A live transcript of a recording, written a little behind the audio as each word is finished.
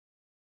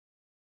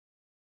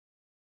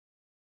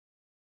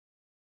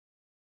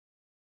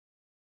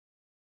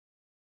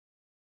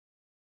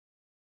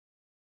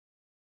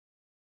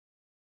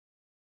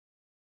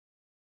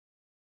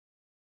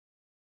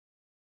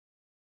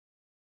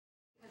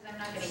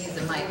not going to use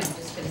a mic, I'm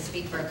just going to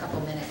speak for a couple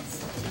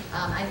minutes.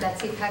 I'm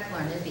Betsy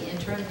Peck-Learned, the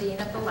Interim Dean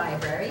of the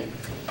Library,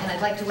 and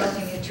I'd like to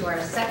welcome you to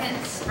our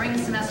second spring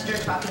semester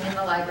Talking in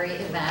the Library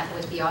event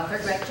with the author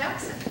Greg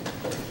Jackson.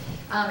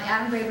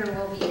 Adam Graber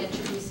will be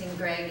introducing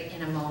Greg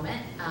in a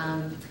moment,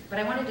 but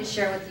I wanted to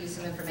share with you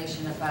some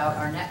information about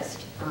our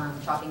next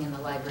Talking in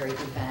the Library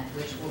event,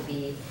 which will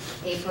be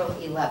April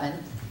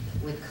 11th.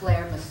 With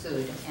Claire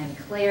Massoud. And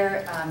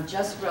Claire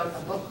just wrote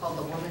a book called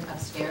The Woman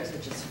Upstairs,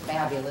 which is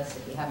fabulous.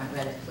 If you haven't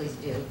read it, please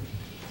do.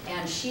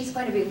 And she's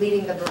going to be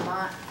leading the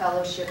Vermont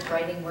Fellowship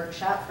Writing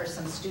Workshop for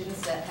some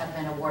students that have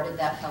been awarded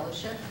that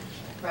fellowship,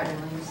 Roger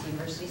Williams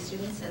University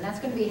students. And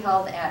that's going to be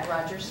held at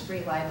Rogers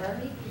Free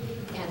Library.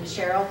 And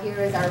Cheryl here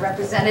is our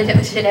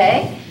representative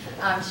today.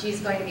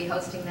 She's going to be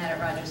hosting that at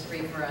Rogers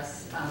Free for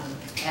us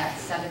at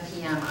 7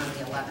 p.m. on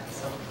the 11th.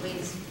 So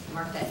please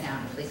mark that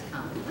down and please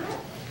come.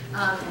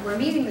 We're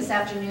meeting this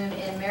afternoon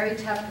in Mary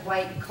Teft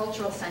White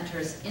Cultural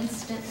Center's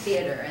Instant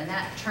Theater, and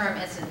that term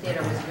Instant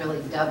Theater was really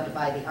dubbed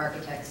by the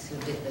architects who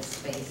did this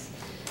space.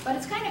 But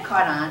it's kind of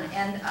caught on,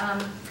 and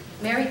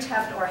Mary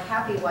Teft, or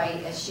Happy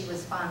White as she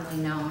was fondly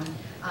known,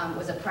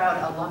 was a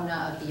proud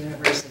alumna of the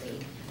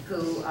university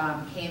who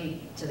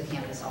came to the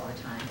campus all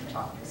the time and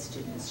talked with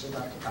students. She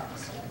loved to talk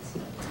to students.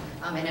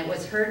 And it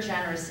was her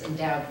generous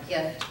endowed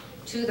gift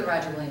to the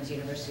Roger Williams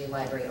University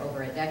Library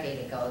over a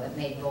decade ago that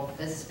made both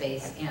this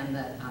space and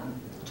the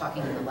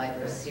Talking in the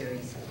Library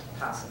series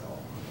possible.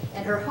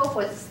 And her hope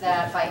was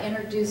that by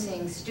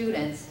introducing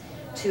students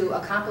to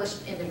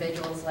accomplished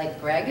individuals like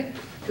Greg,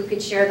 who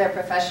could share their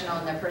professional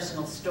and their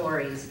personal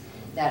stories,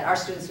 that our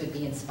students would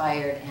be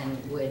inspired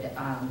and would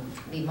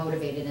be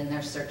motivated in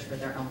their search for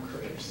their own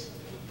careers.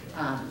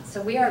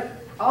 So we are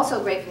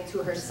also grateful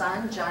to her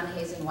son, John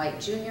Hazen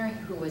White Jr.,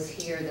 who was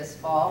here this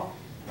fall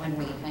when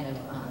we kind of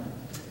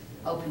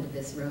opened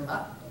this room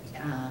up.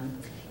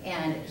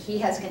 And he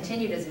has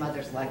continued his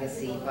mother's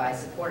legacy by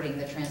supporting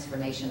the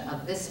transformation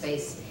of this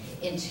space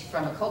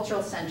from a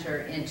cultural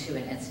center into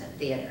an instant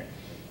theater.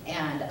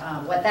 And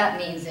what that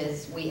means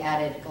is we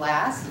added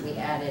glass, we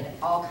added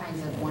all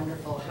kinds of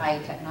wonderful high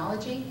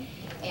technology,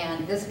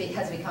 and this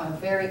has become a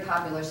very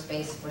popular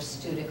space for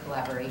student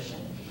collaboration.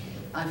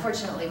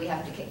 Unfortunately, we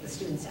have to kick the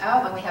students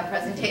out when we have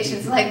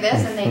presentations like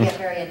this, and they get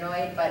very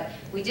annoyed, but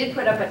we did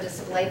put up a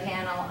display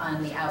panel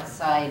on the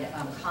outside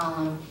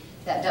column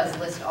that does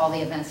list all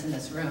the events in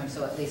this room,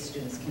 so at least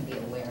students can be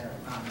aware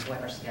of what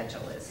our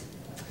schedule is.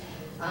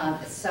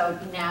 So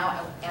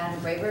now Adam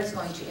Graber is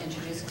going to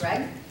introduce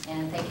Greg,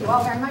 and thank you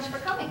all very much for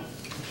coming.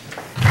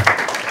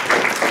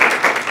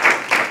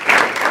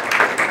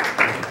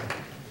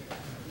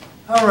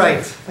 All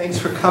right, thanks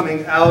for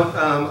coming out.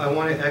 I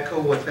want to echo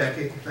what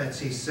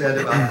Betsy said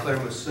about Claire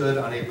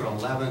Massoud on April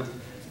 11th.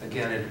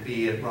 Again, it'd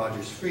be at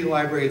Rogers Free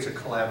Library. It's a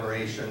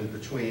collaboration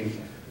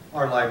between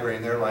our library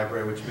and their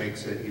library, which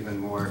makes it even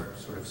more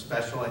sort of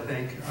special, I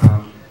think,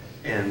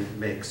 and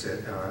makes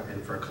it,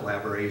 and for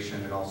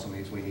collaboration, it also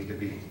means we need to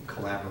be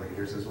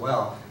collaborators as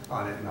well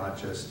on it, not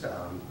just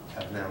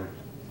have them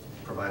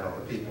provide all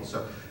the people.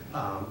 So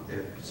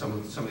if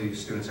some of you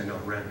students I know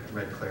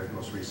read Claire's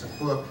most recent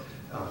book.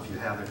 If you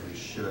haven't, you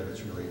should.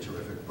 It's really a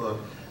terrific book.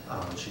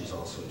 She's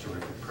also a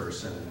terrific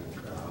person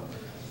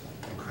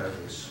and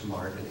incredibly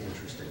smart and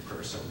interesting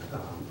person on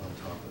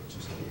top of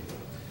just being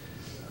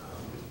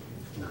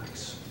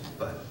nice.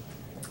 But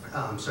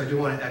so I do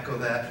want to echo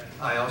that.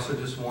 I also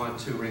just want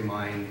to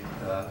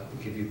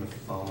give you the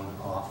phone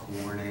off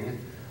warning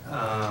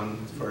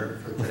for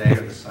today,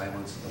 or the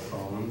silence of the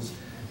phones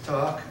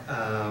talk,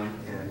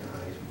 and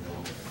I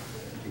will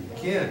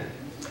begin.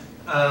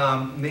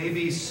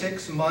 Maybe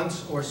 6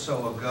 months or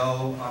so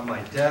ago, on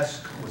my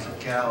desk was a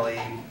galley,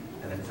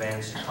 an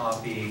advanced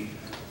copy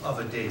of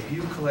a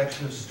debut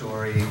collection of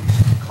stories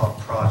called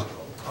Prodigals.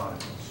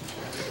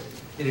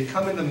 It had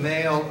come in the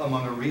mail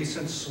among a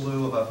recent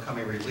slew of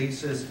upcoming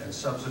releases and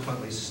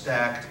subsequently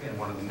stacked in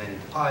one of the many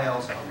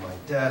piles on my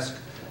desk,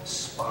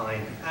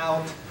 spine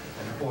out,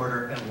 an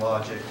order and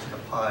logic to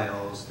the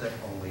piles that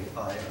only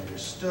I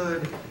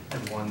understood,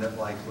 and one that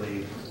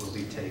likely will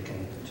be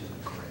taken to the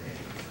grave.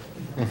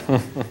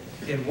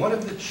 In one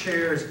of the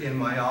chairs in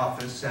my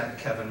office sat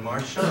Kevin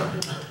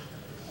Marchand.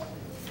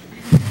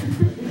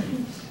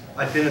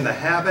 I'd been in the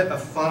habit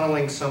of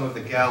funneling some of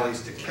the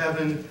galleys to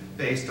Kevin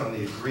based on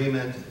the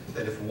agreement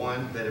that if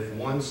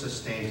one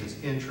sustained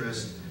his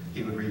interest,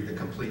 he would read the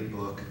complete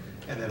book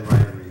and then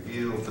write a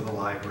review for the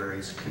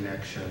library's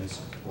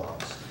Connections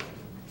blog.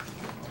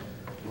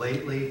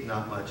 Lately,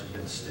 not much had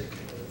been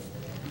sticking.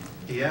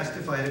 He asked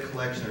if I had a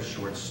collection of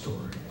short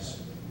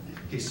stories.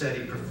 He said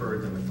he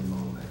preferred them at the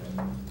moment.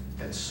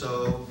 And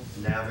so,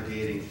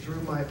 navigating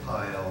through my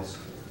piles,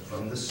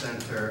 from the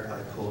center,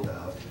 I pulled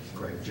out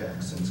Greg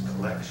Jackson's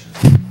collection.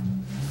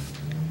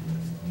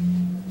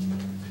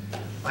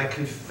 I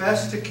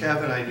confessed to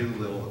Kevin I knew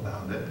little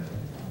about it.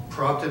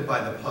 Prompted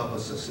by the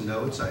publicist's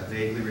notes, I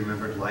vaguely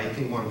remembered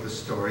liking one of the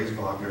stories,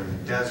 Wagner in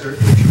the Desert,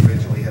 which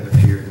originally had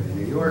appeared in the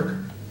New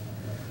Yorker.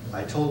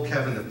 I told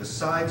Kevin that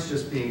besides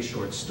just being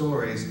short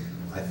stories,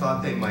 I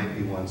thought they might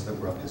be ones that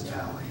were up his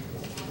alley.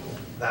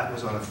 That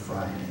was on a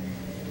Friday.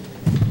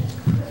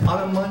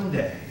 On a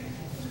Monday,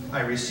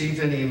 I received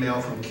an email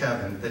from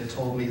Kevin that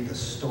told me the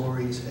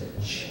stories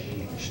had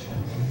changed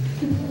him.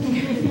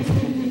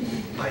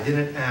 I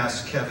didn't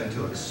ask Kevin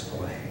to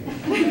explain.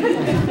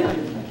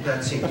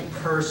 That seemed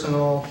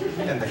personal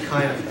and the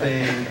kind of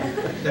thing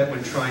that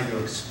when trying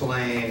to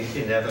explain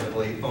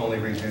inevitably only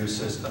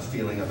reduces a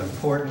feeling of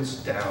importance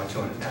down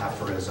to an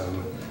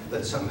aphorism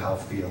that somehow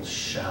feels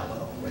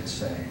shallow when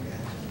saying it.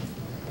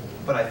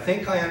 But I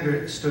think I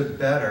understood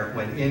better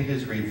when in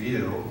his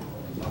review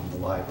of the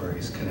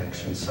library's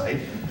connection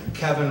site,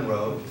 Kevin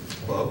wrote,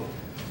 quote,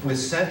 "With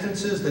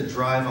sentences that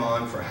drive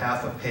on for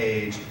half a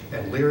page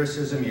and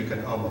lyricism you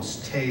can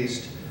almost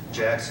taste,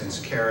 Jackson's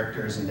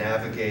characters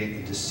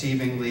navigate the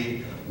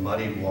deceivingly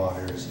muddied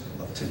waters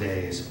of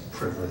today's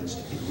privileged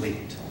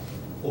elite."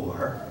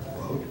 Or,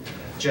 quote,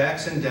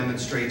 "Jackson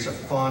demonstrates a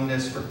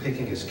fondness for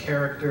picking his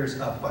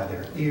characters up by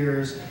their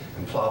ears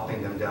and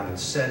plopping them down in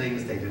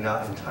settings they do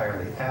not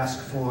entirely ask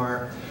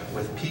for,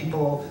 with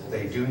people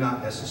they do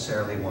not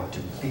necessarily want to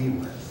be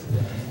with.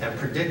 And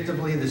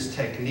predictably, this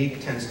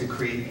technique tends to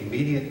create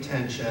immediate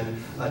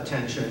tension, a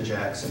tension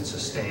Jackson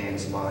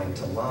sustains line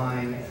to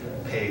line,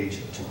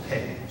 page to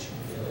page."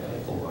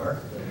 Or,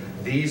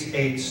 "These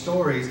 8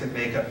 stories that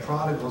make up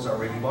Prodigals are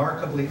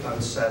remarkably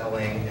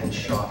unsettling and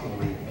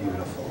shockingly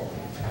beautiful,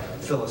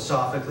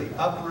 philosophically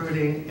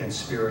uprooting and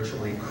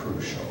spiritually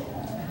crucial.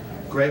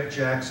 Greg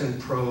Jackson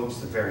probes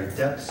the very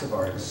depths of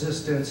our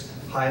existence,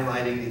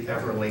 highlighting the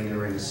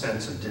ever-lingering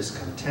sense of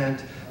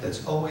discontent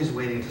that's always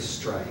waiting to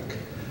strike.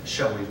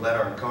 Shall we let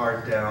our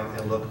guard down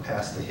and look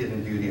past the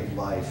hidden beauty of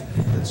life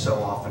that so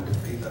often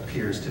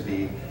appears to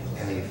be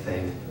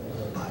anything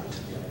but?"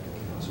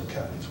 Those are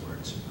Kevin's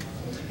words.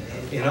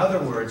 In other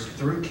words,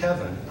 through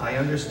Kevin, I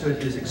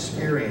understood his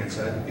experience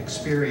his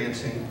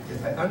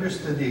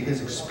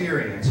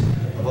experience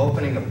of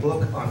opening a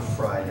book on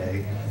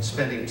Friday,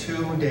 spending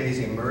 2 days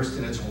immersed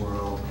in its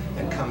world,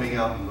 and coming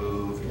out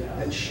moved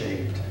and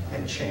shaped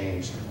and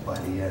changed by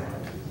the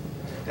end.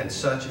 And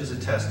such is a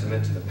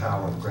testament to the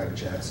power of Greg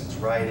Jackson's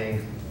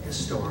writing, his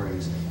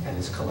stories, and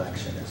his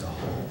collection as a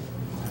whole.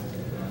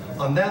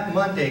 On that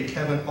Monday,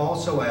 Kevin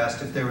also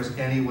asked if there was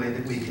any way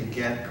that we could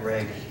get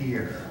Greg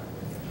here,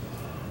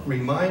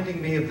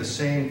 reminding me of the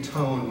same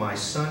tone my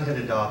son had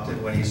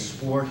adopted when he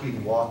swore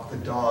he'd walk the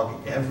dog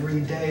every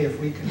day if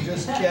we could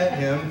just get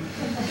him.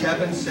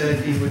 Kevin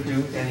said he would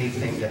do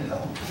anything to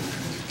help.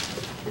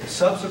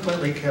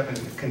 Subsequently, Kevin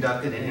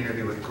conducted an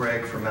interview with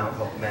Greg for Mount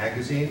Hope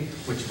magazine,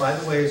 which, by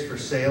the way, is for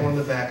sale on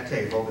the back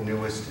table, the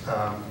newest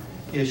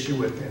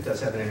issue. It does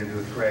have an interview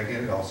with Greg in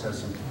it. It also has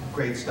some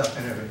great stuff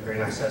in it, a very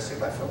nice essay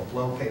by Philip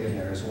Lopate in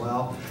there as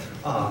well.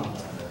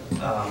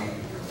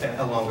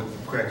 Along with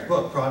Greg's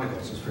book,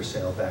 Prodigals, is for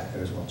sale back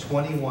there as well.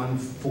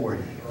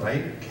 $21.40,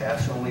 right?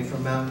 Cash only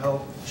from Mount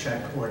Hope,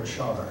 check or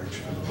charge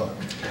for the book.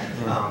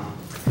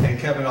 And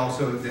Kevin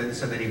also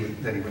said that he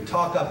would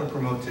talk up and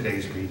promote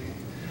today's reading.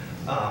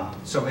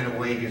 So in a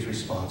way, he is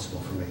responsible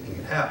for making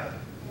it happen.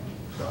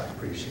 So I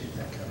appreciate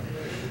that, Kevin.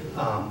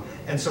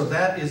 And so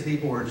that is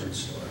the origin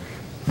story.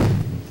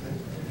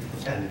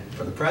 And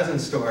for the present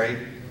story,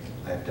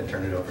 I have to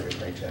turn it over to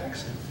Greg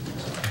Jackson.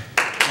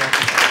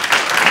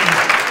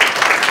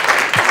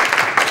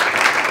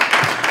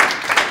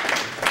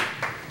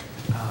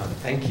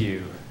 Thank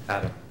you,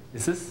 Adam.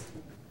 Is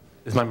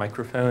my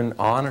microphone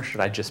on, or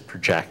should I just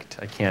project?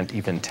 I can't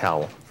even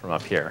tell from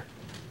up here.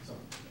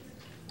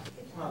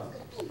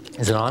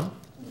 Is it on?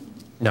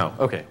 No.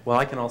 Okay. Well,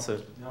 I can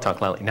also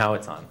talk loudly. Now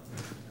it's on.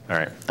 All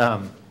right.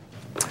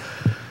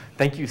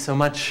 Thank you so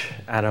much,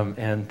 Adam,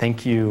 and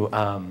thank you,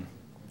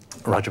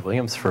 Roger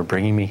Williams, for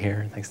bringing me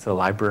here. Thanks to the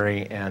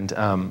library, and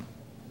a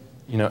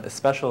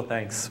special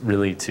thanks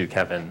really to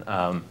Kevin,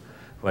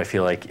 who I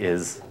feel like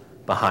is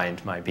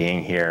behind my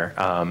being here,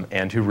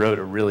 and who wrote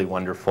a really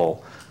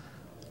wonderful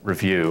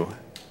review,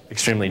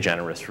 extremely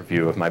generous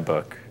review of my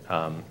book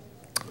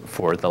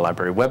for the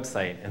library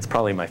website. And it's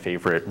probably my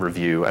favorite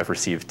review I've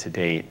received to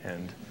date.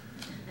 And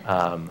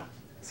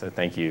so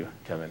thank you,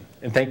 Kevin.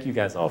 And thank you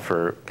guys all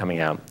for coming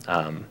out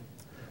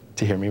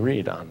to hear me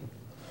read on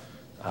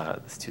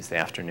this Tuesday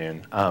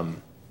afternoon.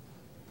 I'm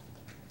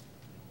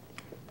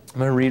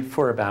going to read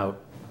for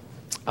about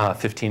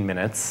 15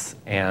 minutes,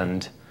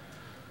 and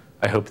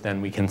I hope then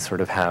we can sort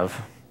of have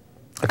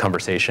a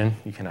conversation.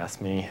 You can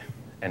ask me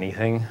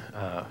anything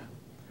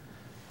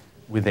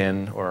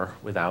within or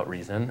without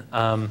reason.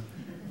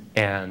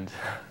 And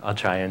I'll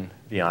try and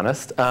be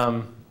honest.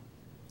 I'm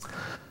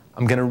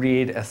going to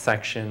read a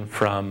section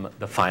from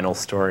the final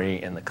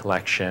story in the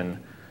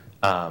collection.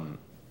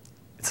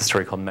 It's a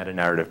story called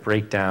Meta-Narrative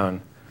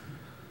Breakdown.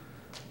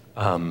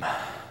 I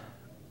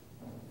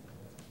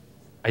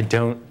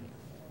don't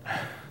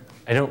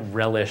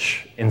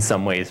relish, in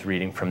some ways,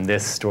 reading from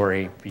this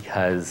story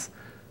because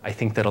I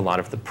think that a lot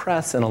of the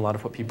press and a lot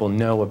of what people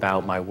know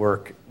about my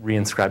work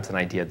reinscribes an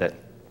idea that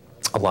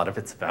a lot of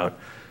it's about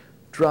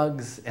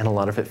drugs, and a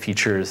lot of it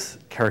features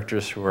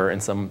characters who are, in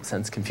some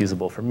sense,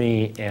 confusable for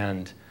me.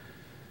 And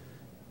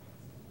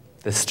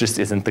this just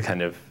isn't the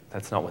kind of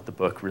that's not what the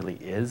book really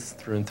is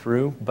through and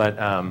through. But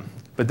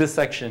this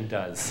section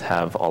does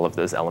have all of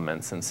those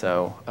elements. And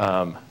so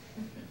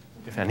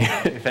if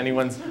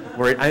anyone's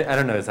worried, I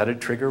don't know, is that a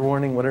trigger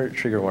warning? What are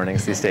trigger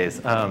warnings these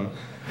days?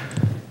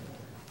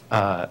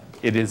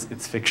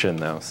 It's fiction,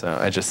 though, so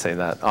I just say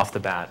that off the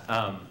bat.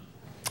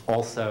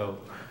 Also,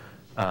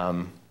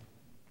 I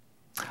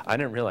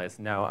didn't realize,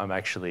 now I'm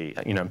actually,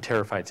 I'm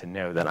terrified to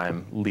know that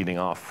I'm leading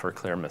off for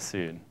Claire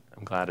Massoud.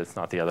 I'm glad it's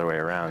not the other way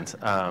around.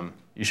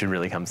 You should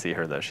really come see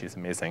her, though. She's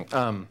amazing.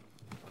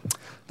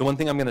 The one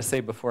thing I'm going to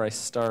say before I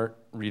start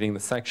reading the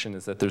section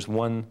is that there's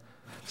one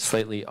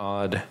slightly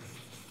odd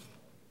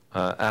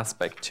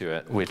aspect to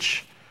it,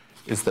 which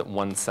is that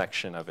one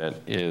section of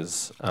it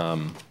is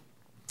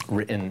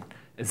written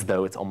as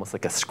though it's almost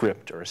like a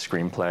script or a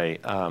screenplay.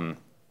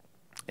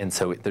 And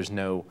so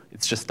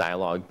it's just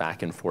dialogue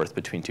back and forth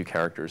between two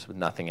characters with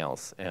nothing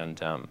else.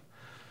 And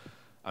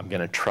I'm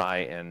going to try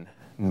and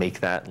make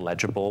that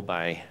legible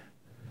by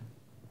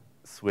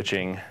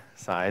switching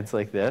sides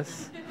like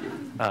this,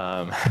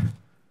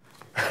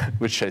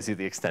 which shows you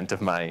the extent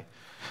of my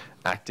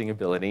acting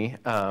ability.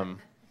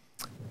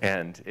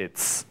 And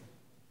it's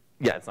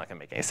not going to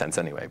make any sense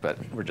anyway, but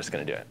we're just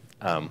going to do it.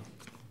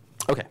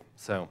 OK,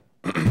 so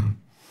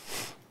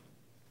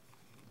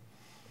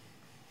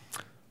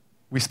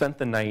we spent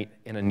the night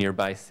in a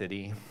nearby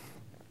city,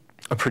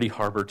 a pretty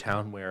harbor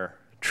town where,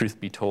 truth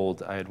be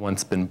told, I had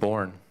once been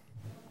born.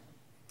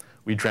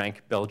 We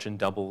drank Belgian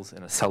doubles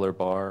in a cellar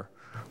bar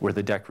where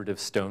the decorative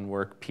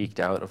stonework peeked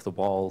out of the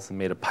walls and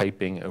made a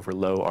piping over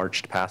low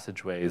arched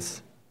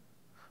passageways.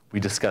 We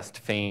discussed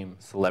fame,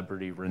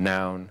 celebrity,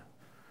 renown,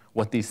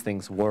 what these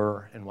things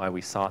were and why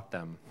we sought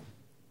them.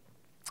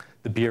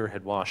 The beer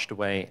had washed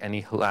away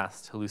any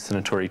last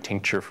hallucinatory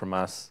tincture from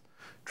us,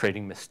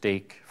 trading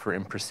mistake for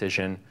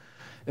imprecision.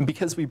 And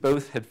because we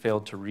both had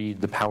failed to read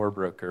The Power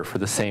Broker for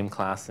the same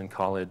class in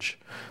college,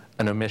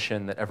 an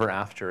omission that ever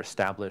after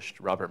established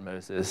Robert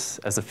Moses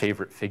as a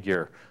favorite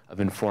figure of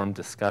informed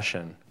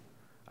discussion,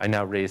 I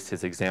now raised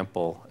his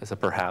example as a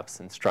perhaps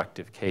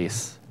instructive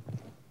case.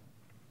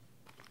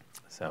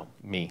 So,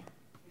 me.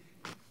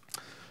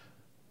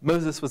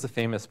 Moses was a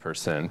famous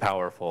person,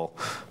 powerful.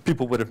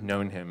 People would have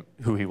known him,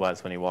 who he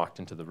was when he walked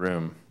into the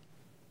room.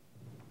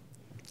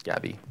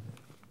 Gabby.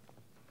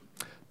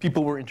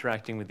 People were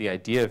interacting with the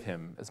idea of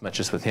him as much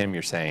as with him,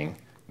 you're saying,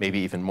 maybe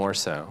even more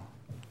so.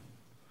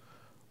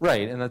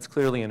 Right, and that's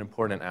clearly an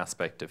important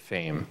aspect of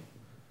fame.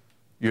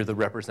 You're the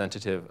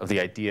representative of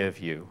the idea of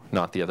you,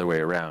 not the other way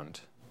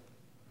around,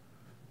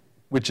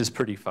 which is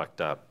pretty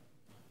fucked up,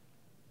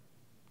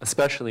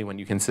 especially when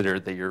you consider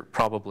that you're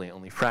probably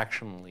only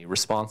fractionally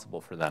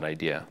responsible for that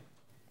idea.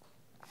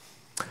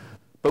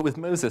 But with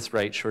Moses,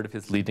 right, short of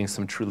his leading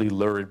some truly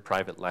lurid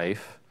private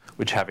life,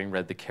 which, having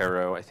read the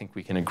Caro, I think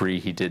we can agree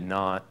he did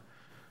not,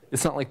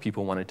 it's not like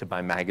people wanted to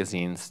buy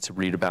magazines to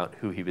read about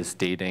who he was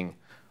dating,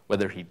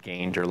 whether he'd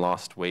gained or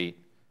lost weight,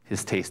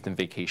 his taste in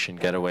vacation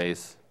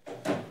getaways.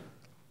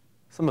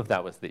 Some of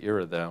that was the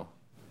era, though.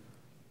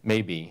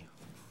 Maybe.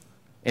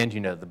 And,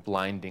 the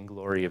blinding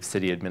glory of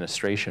city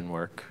administration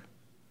work.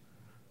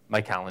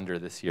 My calendar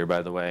this year,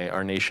 by the way,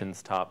 our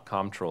nation's top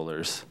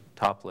comptrollers,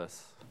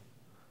 topless.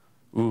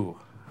 Ooh,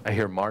 I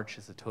hear March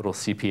is a total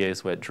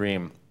CPA's wet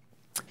dream.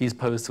 He's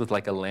posed with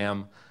like a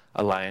lamb,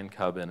 a lion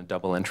cub, and a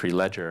double-entry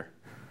ledger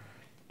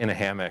in a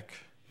hammock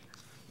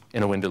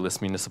in a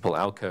windowless municipal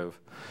alcove.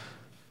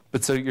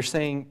 But so you're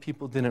saying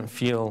people didn't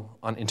feel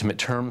on intimate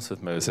terms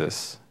with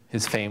Moses.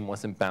 His fame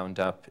wasn't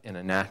bound up in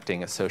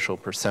enacting a social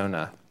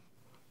persona,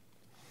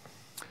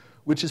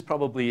 which is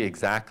probably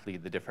exactly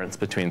the difference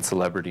between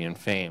celebrity and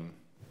fame.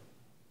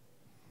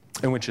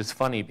 And which is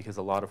funny because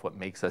a lot of what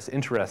makes us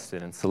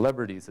interested in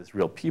celebrities as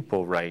real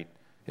people, right,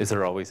 is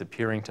they're always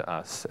appearing to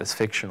us as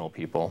fictional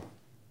people.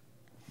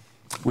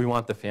 We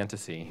want the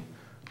fantasy.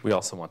 We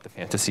also want the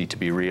fantasy to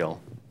be real.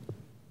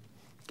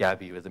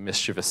 Gabby with a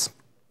mischievous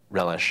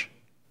relish.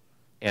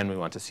 And we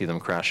want to see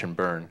them crash and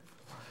burn.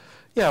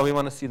 Yeah, we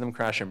want to see them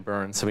crash and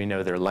burn so we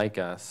know they're like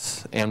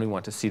us. And we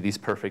want to see these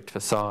perfect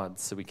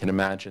facades so we can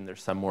imagine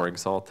there's some more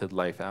exalted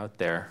life out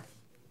there.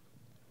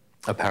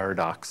 A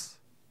paradox.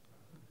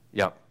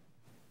 Yep.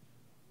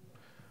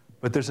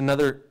 But there's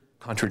another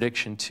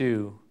contradiction,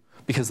 too,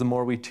 because the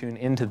more we tune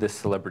into this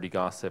celebrity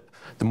gossip,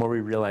 the more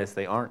we realize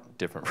they aren't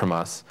different from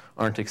us,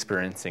 aren't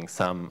experiencing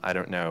some, I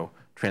don't know,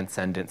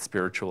 transcendent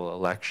spiritual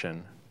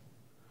election.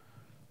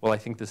 Well, I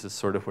think this is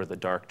sort of where the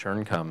dark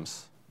turn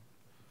comes.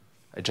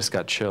 I just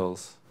got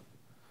chills.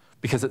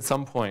 Because at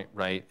some point,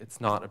 right,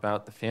 it's not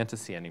about the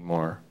fantasy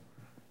anymore.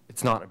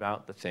 It's not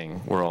about the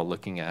thing we're all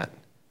looking at.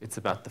 It's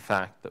about the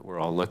fact that we're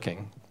all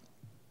looking.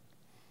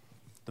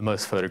 The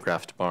most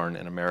photographed barn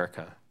in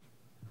America.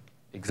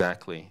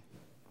 Exactly.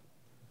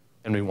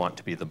 And we want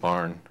to be the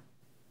barn.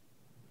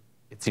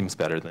 It seems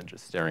better than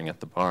just staring at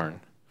the barn.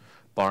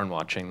 Barn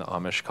watching, the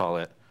Amish call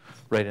it,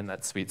 right in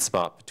that sweet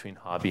spot between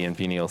hobby and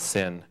venial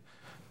sin.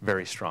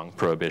 Very strong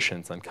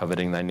prohibitions on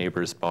coveting thy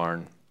neighbor's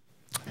barn.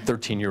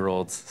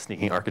 13-year-olds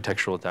sneaking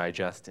Architectural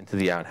Digest into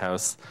the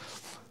outhouse.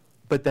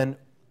 But then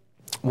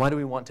Why do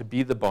we want to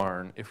be the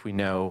barn if we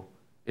know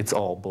it's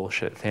all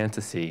bullshit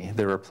fantasy?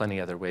 There are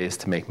plenty other ways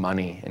to make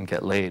money and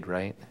get laid,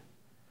 right?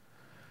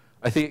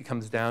 I think it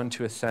comes down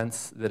to a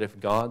sense that if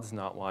God's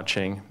not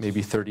watching,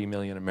 maybe 30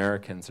 million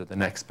Americans are the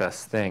next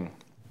best thing.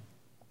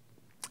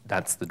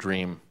 That's the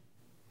dream.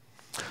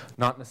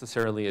 Not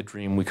necessarily a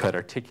dream we could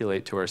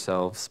articulate to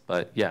ourselves,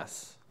 but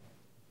yes.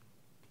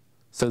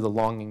 So the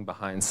longing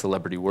behind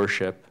celebrity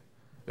worship,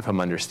 if I'm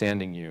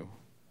understanding you,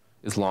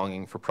 is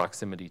longing for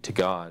proximity to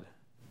God.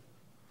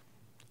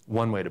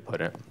 One way to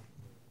put it.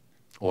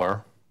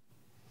 Or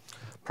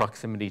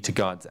proximity to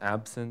God's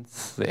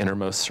absence, the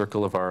innermost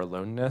circle of our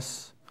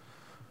aloneness.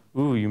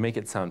 Ooh, you make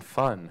it sound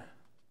fun.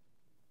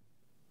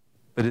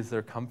 But is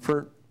there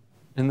comfort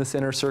in this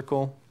inner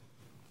circle?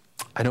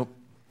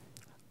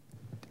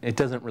 It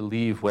doesn't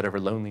relieve whatever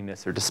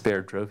loneliness or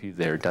despair drove you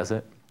there, does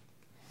it?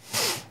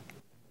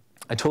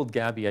 I told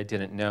Gabby I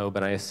didn't know,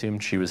 but I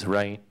assumed she was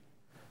right.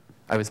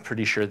 I was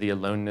pretty sure the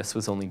aloneness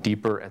was only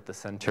deeper at the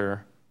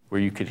center, where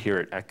you could hear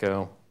it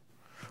echo,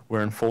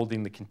 where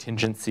unfolding the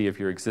contingency of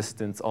your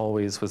existence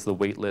always was the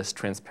weightless,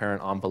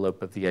 transparent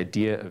envelope of the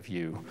idea of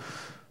you,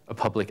 a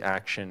public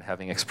action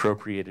having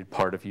expropriated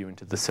part of you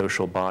into the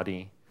social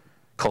body,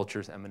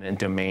 culture's eminent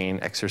domain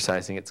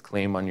exercising its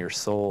claim on your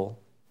soul,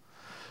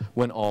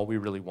 when all we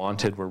really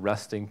wanted were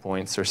resting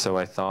points, or so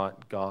I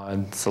thought: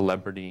 God,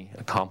 celebrity,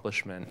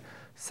 accomplishment,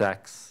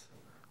 sex.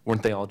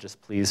 Weren't they all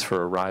just pleas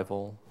for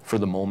arrival, for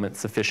the moment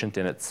sufficient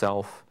in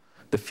itself,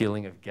 the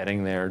feeling of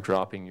getting there,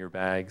 dropping your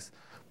bags,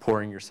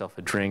 pouring yourself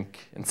a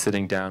drink, and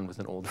sitting down with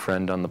an old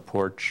friend on the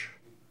porch?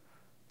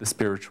 The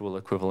spiritual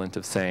equivalent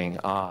of saying,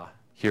 ah,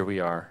 here we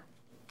are.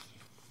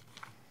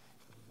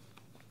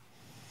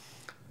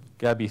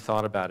 Gabby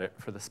thought about it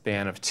for the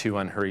span of 2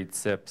 unhurried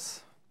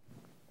sips.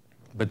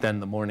 But then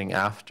the morning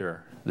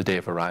after the day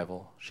of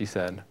arrival, she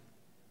said,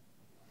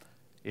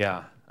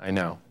 yeah, I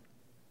know.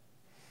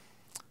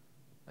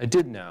 I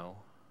did know.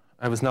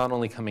 I was not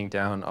only coming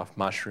down off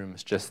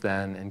mushrooms just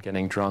then and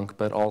getting drunk,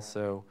 but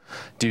also,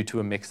 due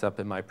to a mix-up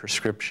in my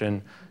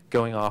prescription,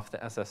 going off the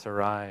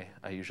SSRI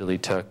I usually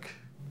took.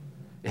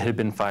 It had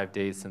been 5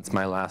 days since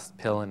my last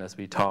pill, and as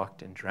we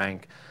talked and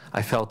drank,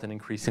 I felt an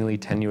increasingly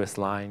tenuous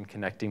line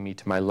connecting me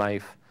to my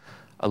life,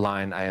 a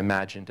line I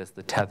imagined as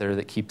the tether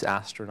that keeps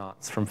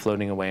astronauts from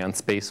floating away on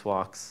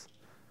spacewalks.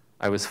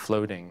 I was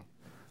floating,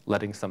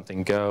 letting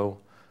something go,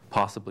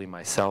 possibly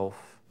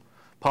myself,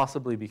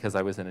 possibly because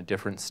I was in a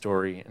different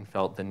story and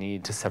felt the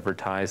need to sever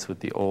ties with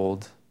the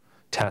old,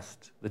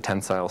 test the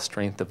tensile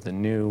strength of the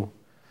new.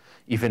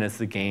 Even as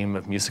the game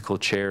of musical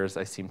chairs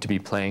I seemed to be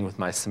playing with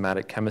my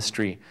somatic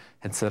chemistry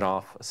had set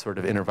off a sort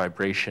of inner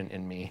vibration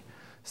in me,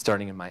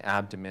 starting in my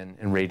abdomen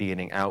and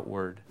radiating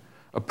outward,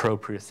 a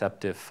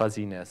proprioceptive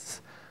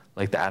fuzziness,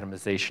 like the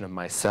atomization of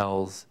my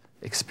cells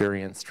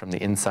experienced from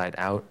the inside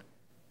out,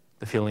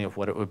 the feeling of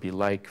what it would be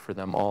like for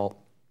them all,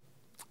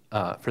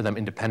 for them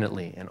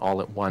independently and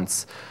all at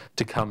once,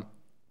 to come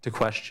to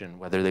question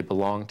whether they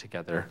belong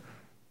together,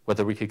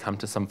 whether we could come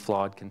to some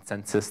flawed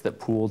consensus that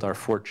pooled our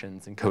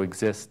fortunes and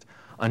coexist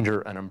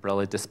under an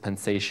umbrella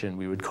dispensation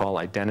we would call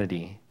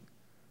identity.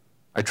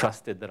 I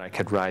trusted that I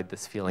could ride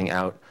this feeling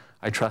out.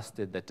 I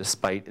trusted that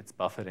despite its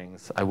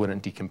buffetings, I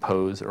wouldn't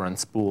decompose or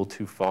unspool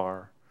too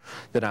far,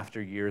 that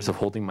after years of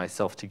holding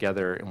myself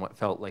together in what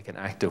felt like an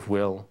act of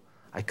will,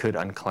 I could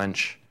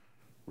unclench,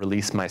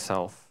 release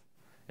myself,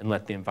 and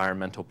let the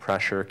environmental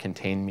pressure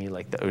contain me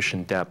like the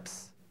ocean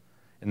depths,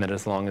 and that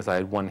as long as I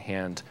had one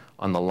hand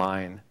on the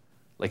line,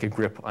 like a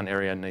grip on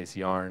Ariadne's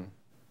yarn,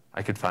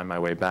 I could find my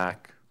way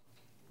back.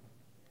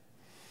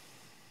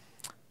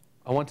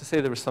 I want to say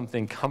there was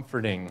something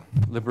comforting,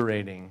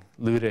 liberating,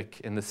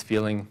 ludic in this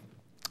feeling,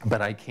 but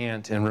I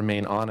can't and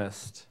remain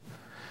honest.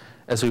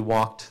 As we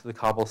walked the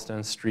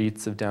cobblestone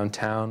streets of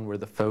downtown, where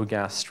the faux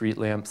gas street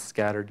lamps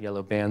scattered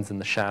yellow bands in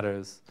the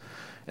shadows,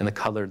 and the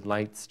colored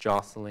lights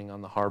jostling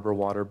on the harbor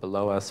water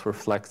below us were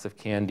flecks of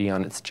candy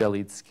on its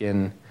jellied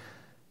skin,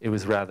 it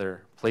was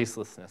rather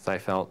placelessness I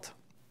felt,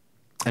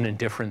 an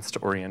indifference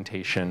to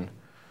orientation,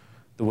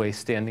 the way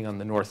standing on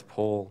the North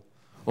Pole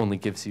only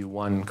gives you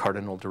one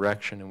cardinal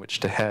direction in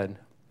which to head.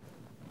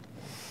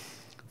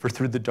 For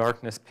through the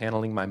darkness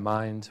paneling my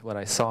mind, what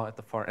I saw at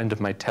the far end of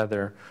my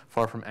tether,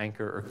 far from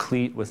anchor or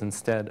cleat, was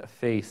instead a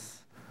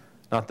face,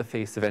 not the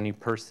face of any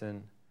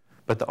person,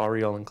 but the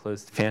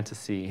aureole-enclosed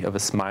fantasy of a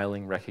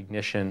smiling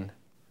recognition,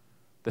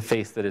 the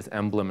face that is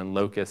emblem and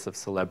locus of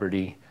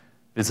celebrity,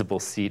 visible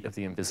seat of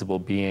the invisible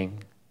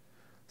being,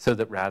 so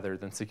that rather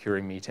than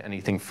securing me to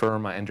anything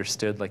firm, I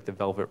understood like the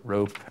velvet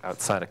rope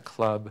outside a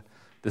club,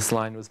 this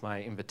line was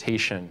my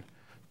invitation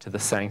to the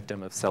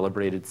sanctum of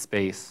celebrated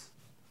space,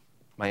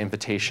 my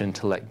invitation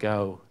to let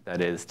go,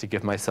 that is, to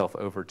give myself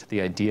over to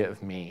the idea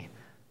of me,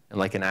 and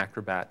like an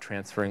acrobat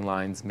transferring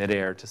lines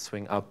midair to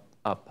swing up,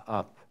 up,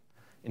 up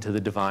into the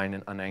divine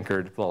and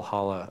unanchored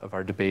Valhalla of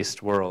our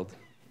debased world.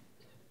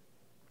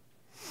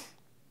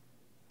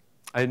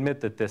 I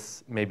admit that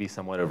this may be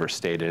somewhat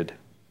overstated.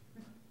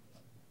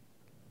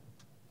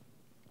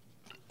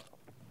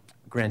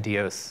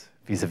 Grandiose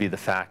vis-a-vis the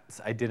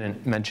facts. I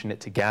didn't mention it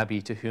to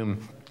Gabby, to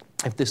whom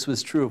If this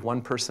was true of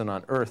one person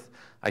on Earth,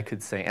 I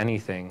could say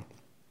anything.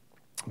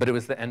 But it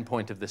was the end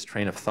point of this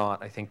train of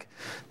thought, I think,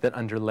 that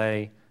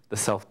underlay the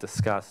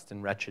self-disgust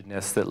and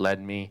wretchedness that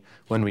led me,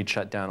 when we'd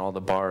shut down all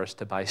the bars,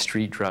 to buy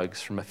street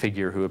drugs from a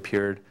figure who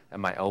appeared at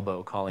my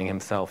elbow calling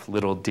himself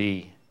Little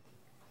D.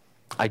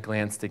 I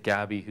glanced at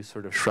Gabby, who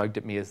sort of shrugged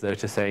at me as though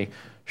to say,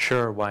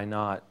 sure, why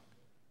not?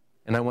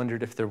 And I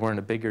wondered if there weren't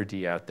a bigger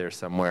D out there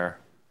somewhere,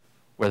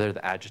 whether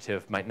the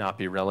adjective might not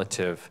be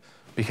relative,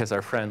 because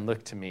our friend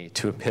looked to me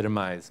to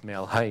epitomize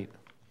male height.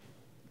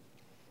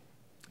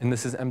 And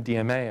this is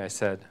MDMA, I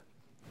said.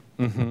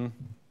 Mm-hmm.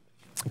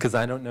 Because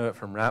I don't know it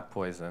from rat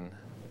poison.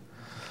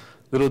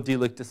 Little D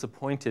looked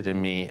disappointed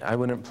in me. I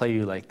wouldn't play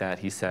you like that,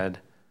 he said.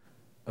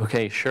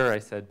 Okay, sure, I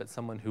said, but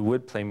someone who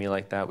would play me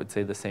like that would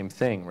say the same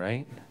thing,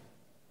 right?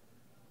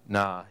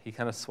 Nah, he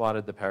kind of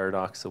swatted the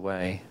paradox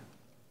away.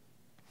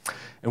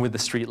 And with the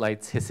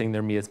streetlights hissing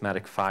their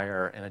miasmatic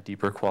fire and a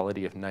deeper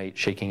quality of night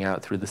shaking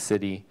out through the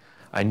city,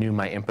 I knew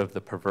my imp of the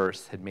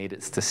perverse had made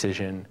its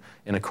decision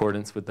in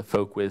accordance with the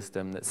folk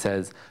wisdom that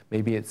says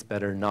maybe it's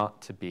better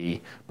not to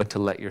be, but to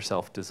let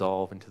yourself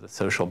dissolve into the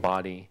social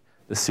body,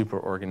 the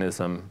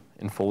superorganism,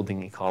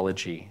 enfolding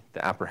ecology,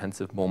 the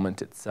apprehensive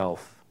moment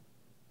itself.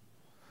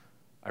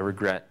 I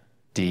regret,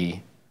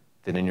 D,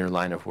 that in your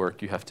line of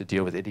work you have to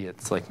deal with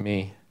idiots like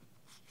me.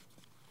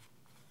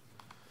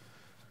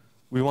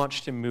 We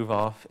watched him move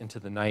off into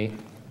the night,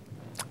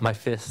 my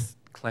fists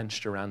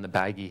clenched around the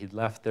baggie he'd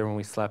left there when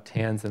we slapped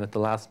hands, and at the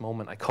last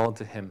moment I called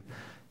to him,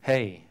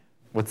 hey,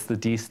 what's the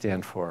D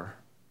stand for?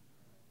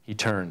 He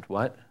turned,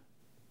 what?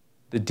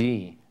 The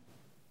D.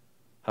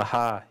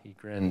 Ha-ha, he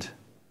grinned.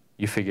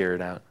 You figure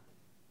it out.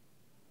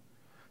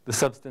 The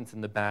substance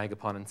in the bag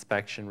upon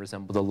inspection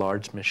resembled a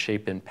large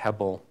misshapen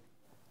pebble.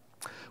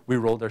 We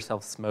rolled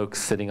ourselves smokes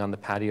sitting on the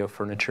patio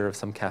furniture of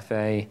some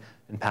cafe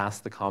and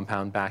passed the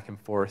compound back and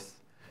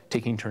forth,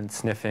 taking turns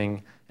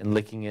sniffing and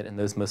licking it in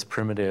those most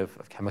primitive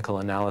of chemical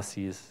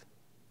analyses.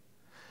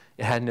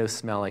 It had no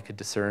smell I could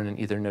discern, and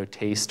either no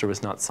taste or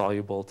was not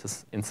soluble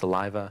in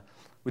saliva,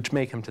 which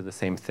may come to the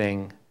same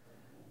thing.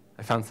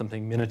 I found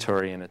something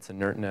minatory in its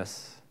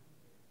inertness.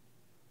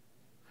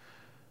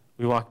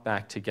 We walked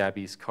back to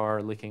Gabby's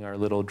car, licking our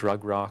little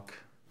drug rock.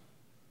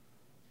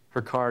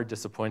 Her car,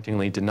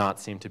 disappointingly, did not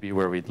seem to be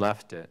where we'd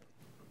left it.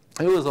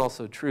 It was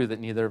also true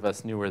that neither of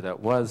us knew where that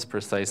was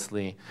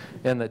precisely,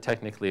 and that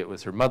technically it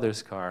was her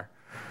mother's car.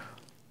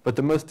 But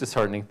the most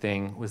disheartening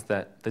thing was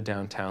that the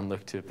downtown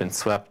looked to have been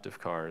swept of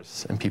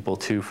cars, and people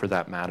too, for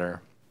that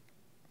matter.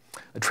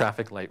 A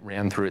traffic light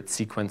ran through its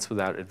sequence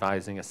without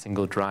advising a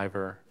single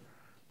driver.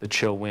 The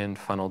chill wind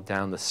funneled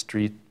down the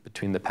street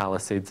between the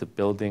palisades of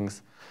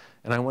buildings,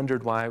 and I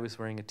wondered why I was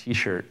wearing a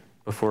t-shirt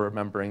before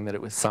remembering that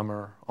it was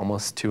summer,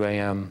 almost 2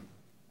 a.m.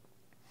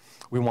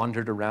 We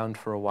wandered around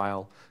for a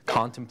while,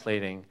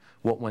 contemplating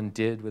what one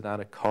did without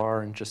a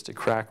car and just a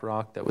crack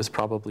rock that was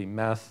probably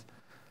meth.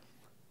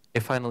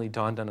 It finally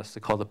dawned on us to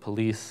call the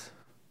police.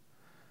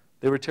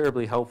 They were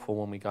terribly helpful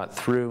when we got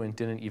through and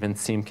didn't even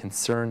seem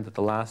concerned that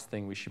the last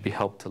thing we should be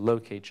helped to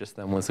locate just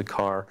then was a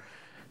car.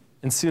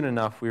 And soon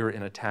enough, we were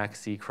in a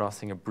taxi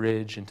crossing a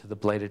bridge into the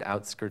blighted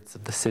outskirts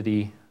of the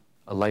city,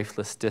 a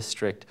lifeless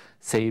district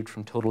saved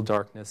from total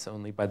darkness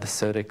only by the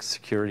sodic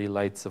security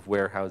lights of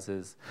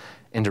warehouses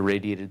and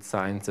irradiated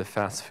signs of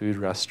fast food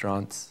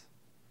restaurants.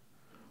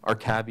 Our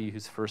cabbie,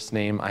 whose first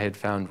name I had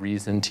found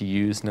reason to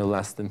use no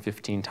less than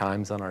 15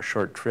 times on our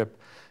short trip,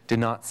 did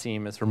not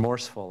seem as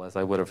remorseful as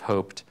I would have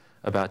hoped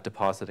about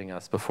depositing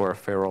us before a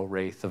feral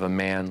wraith of a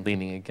man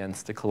leaning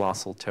against a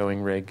colossal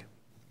towing rig.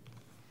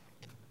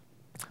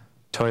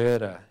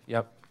 Toyota,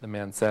 yep, the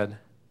man said.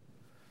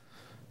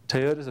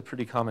 Toyota's a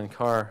pretty common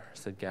car,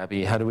 said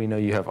Gabby. How do we know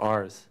you have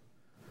ours?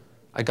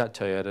 I got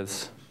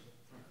Toyotas.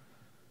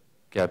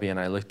 Gabby and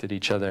I looked at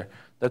each other.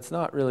 That's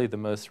not really the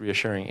most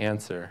reassuring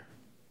answer.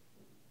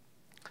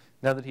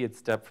 Now that he had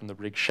stepped from the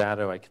rig's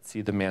shadow, I could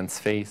see the man's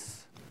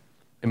face.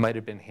 It might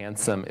have been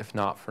handsome, if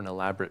not for an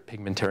elaborate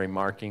pigmentary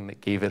marking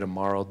that gave it a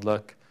marled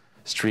look,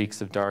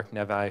 streaks of dark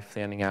nevi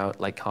fanning out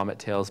like comet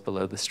tails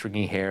below the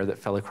stringy hair that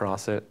fell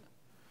across it.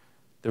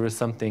 There was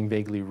something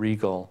vaguely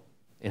regal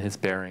in his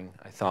bearing,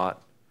 I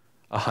thought,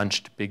 a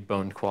hunched,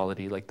 big-boned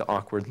quality like the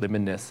awkward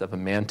limidness of a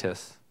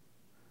mantis.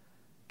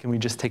 Can we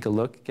just take a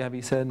look,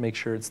 Gabby said, make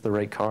sure it's the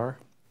right car?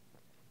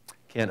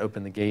 Can't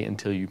open the gate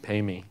until you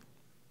pay me.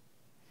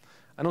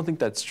 I don't think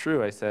that's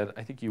true, I said.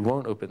 I think you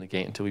won't open the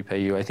gate until we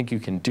pay you. I think you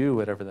can do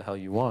whatever the hell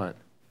you want.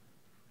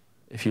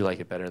 If you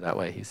like it better that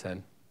way, he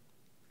said.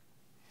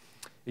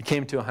 It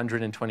came to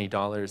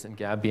 $120, and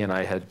Gabby and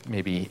I had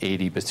maybe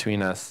 80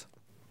 between us.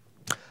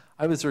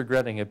 I was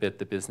regretting a bit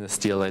the business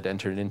deal I'd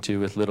entered into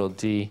with Little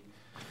D,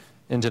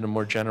 and in a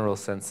more general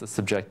sense, the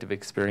subjective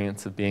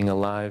experience of being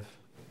alive.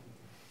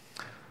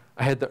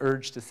 I had the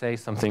urge to say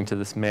something to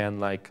this man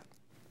like,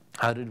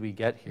 how did we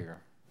get here?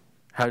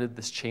 How did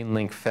this chain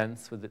link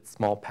fence with its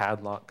small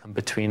padlock come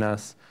between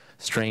us,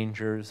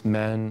 strangers,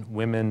 men,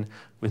 women,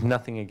 with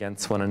nothing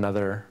against one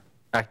another,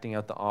 acting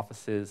out the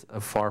offices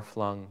of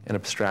far-flung and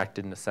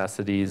abstracted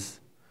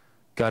necessities,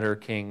 gutter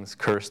kings,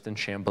 cursed and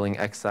shambling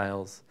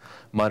exiles,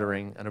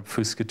 muttering an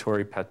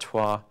obfuscatory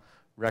patois,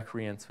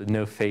 recreants with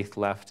no faith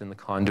left in the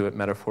conduit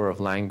metaphor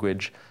of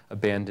language,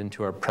 abandoned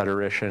to our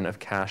preterition of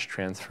cash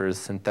transfers,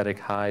 synthetic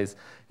highs,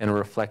 and a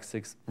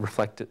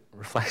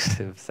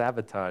reflexive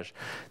sabotage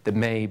that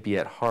may be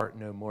at heart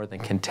no more than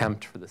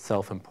contempt for the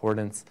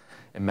self-importance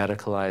and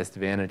medicalized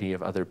vanity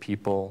of other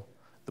people,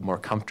 the more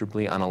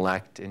comfortably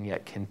unelect and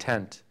yet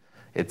content,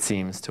 it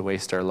seems, to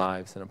waste our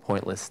lives in a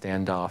pointless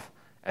standoff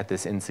at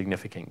this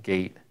insignificant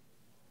gate.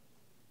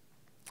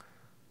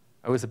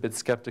 I was a bit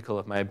skeptical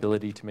of my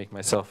ability to make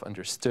myself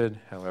understood,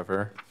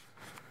 however,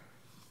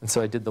 and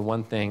so I did the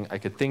one thing I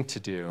could think to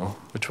do,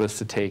 which was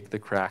to take the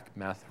cracked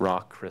meth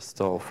rock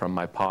crystal from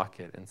my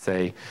pocket and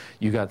say,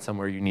 "You got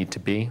somewhere you need to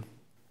be?"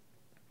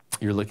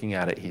 "You're looking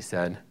at it," he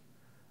said.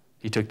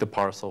 He took the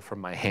parcel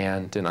from my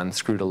hand and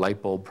unscrewed a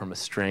light bulb from a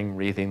string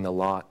wreathing the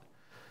lot,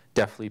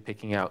 deftly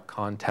picking out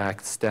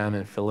contact, stem,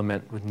 and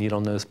filament with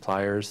needle-nose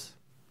pliers.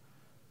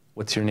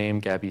 "What's your name?"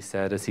 Gabby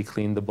said as he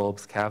cleaned the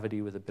bulb's cavity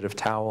with a bit of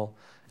towel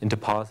and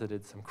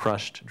deposited some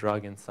crushed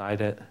drug inside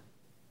it.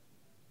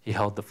 He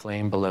held the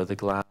flame below the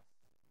glass.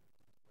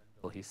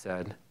 "Wendell," he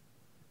said.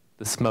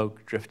 The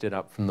smoke drifted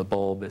up from the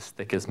bulb as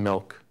thick as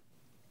milk.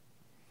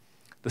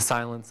 The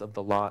silence of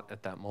the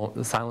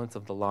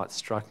lot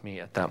struck me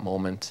at that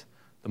moment,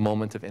 the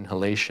moment of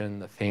inhalation,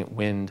 the faint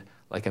wind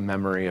like a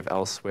memory of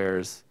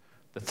elsewheres,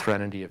 the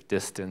threnody of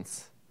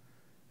distance.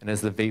 And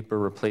as the vapor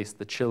replaced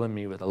the chill in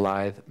me with a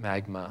lithe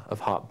magma of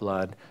hot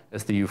blood,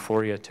 as the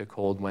euphoria took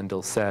hold,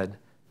 Wendell said,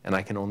 and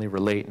I can only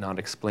relate, not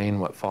explain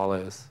what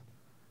follows,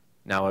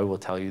 "Now I will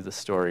tell you the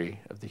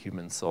story of the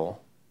human soul."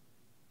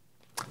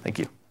 Thank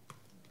you.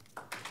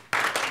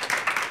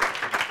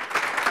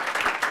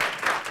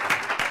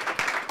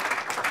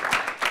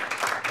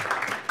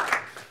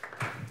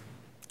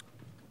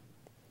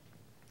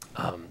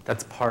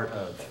 That's part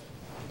of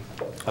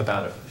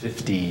about a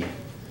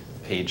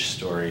 50-page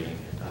story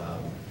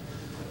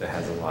that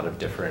has a lot of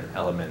different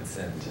elements,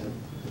 and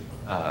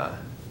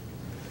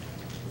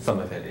some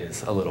of it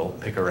is a little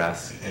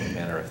picaresque in the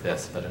manner of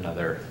this, but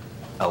another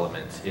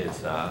element is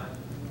the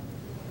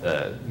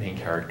main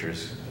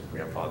character's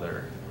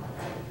grandfather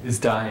is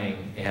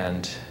dying,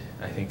 and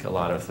I think a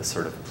lot of the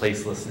sort of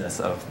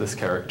placelessness of this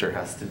character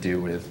has to do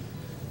with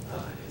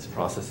his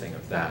processing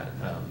of that.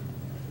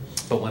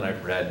 But when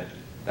I've read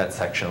that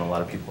section, a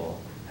lot of people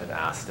have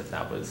asked if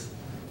that was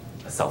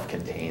a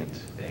self-contained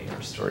thing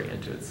or story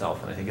into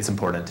itself, and I think it's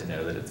important to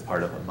know that it's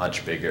part of a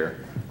much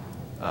bigger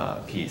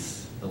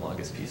piece, the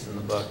longest piece in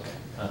the book.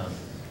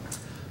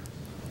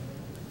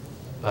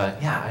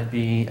 But yeah,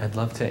 I'd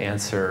love to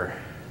answer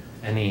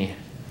any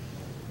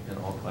and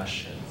all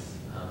questions.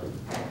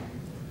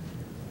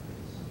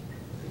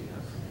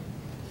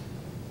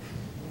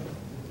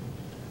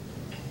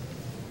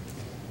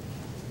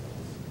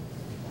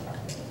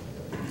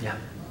 Yeah.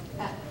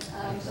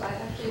 So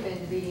I've actually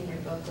been reading your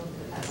book over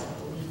the past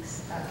couple of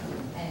weeks,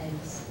 and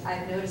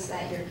I've noticed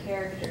that your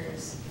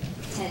characters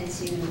tend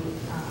to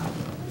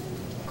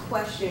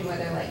question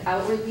whether, like,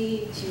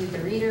 outwardly to the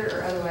reader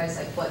or otherwise,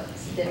 like,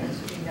 what's the difference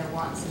between their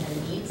wants and their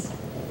needs.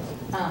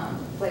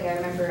 Like, I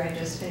remember I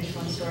just finished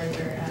one story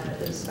where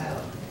it was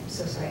about,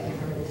 so sorry, I can't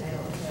remember the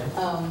title,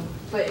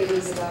 but it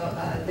was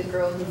about the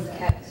girl who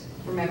kept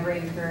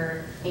remembering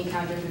her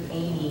encounters with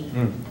Amy,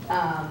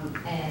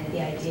 and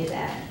the idea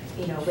that,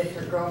 you know, with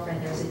her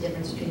girlfriend, there's a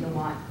difference between the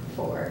want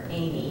for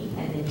Amy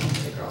and the need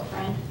for the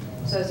girlfriend.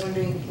 So I was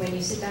wondering, when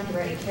you sit down to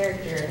write a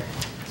character,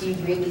 do you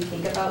really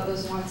think about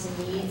those wants and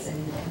needs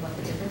and what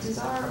the differences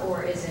are,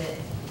 or is it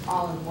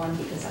all in one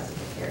because that's what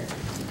the character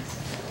needs?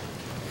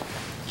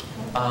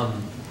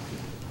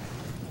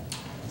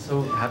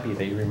 So happy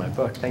that you read my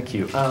book. Thank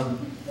you.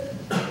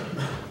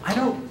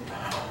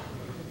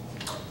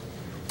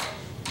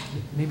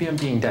 Maybe I'm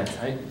being dense.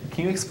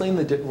 Can you explain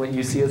what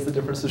you see as the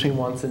difference between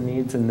wants and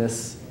needs in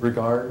this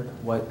regard?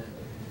 What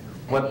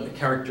the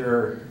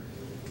character,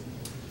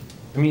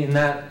 I mean, in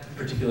that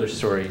particular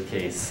story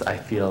case, I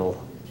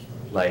feel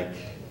like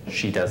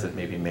she doesn't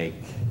maybe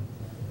make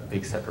a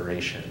big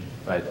separation.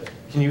 But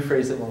can you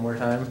phrase it one more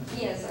time?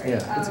 Yeah, sorry. Yeah,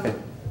 that's okay.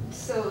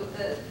 So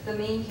the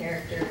main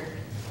character,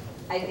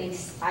 I think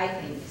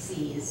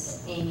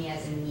sees Amy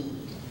as a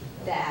need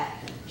that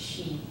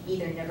she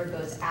either never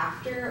goes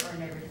after or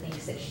never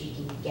thinks that she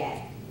can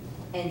get.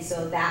 And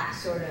so that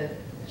sort of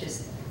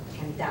just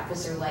kind of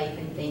dapples her life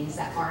in things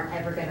that aren't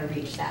ever going to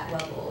reach that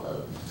level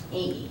of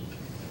Amy.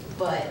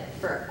 But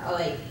for,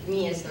 like,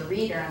 me as the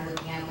reader, I'm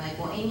looking at it like,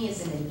 well, Amy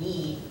isn't a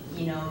need.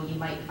 You know, you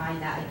might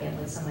find that again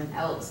with someone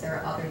else. There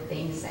are other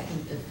things that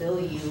can fulfill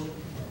you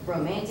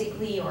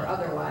romantically or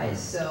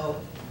otherwise.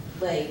 So,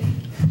 like,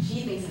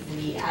 she thinks it's a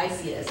need. I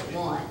see it as a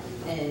want.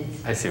 And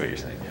I see what you're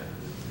saying, yeah.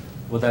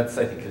 Well, that's,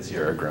 I think, because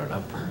you're a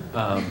grown-up.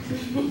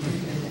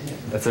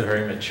 That's a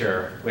very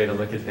mature way to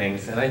look at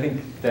things. And I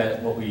think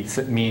that what we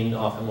mean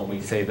often when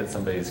we say that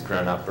somebody's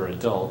grown-up or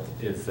adult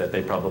is that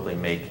they probably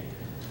make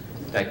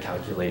that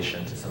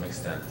calculation to some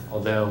extent.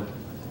 Although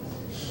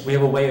we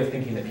have a way of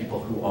thinking that people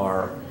who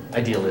are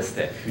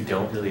idealistic, who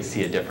don't really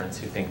see a difference,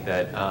 who think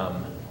that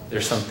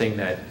there's something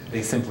that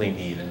they simply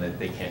need and that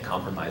they can't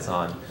compromise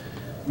on.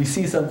 We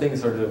see something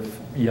sort of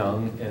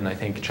young and I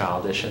think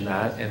childish in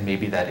that, and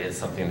maybe that is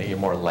something that you're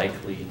more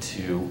likely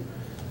to,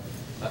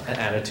 an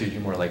attitude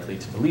you're more likely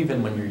to believe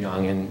in when you're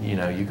young, and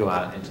you go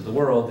out into the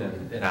world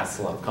and it asks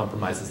a lot of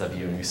compromises of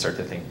you, and you start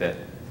to think that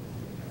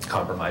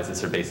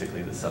compromises are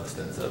basically the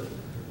substance of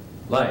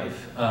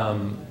life.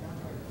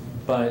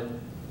 But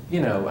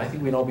I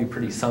think we'd all be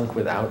pretty sunk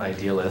without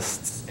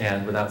idealists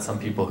and without some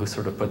people who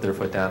sort of put their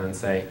foot down and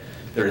say,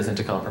 there isn't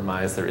a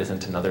compromise, there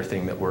isn't another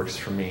thing that works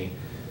for me.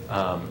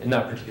 In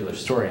that particular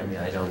story, I mean,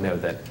 I don't know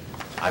that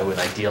I would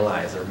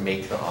idealize or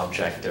make the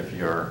object of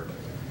your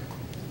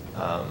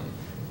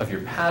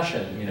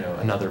passion,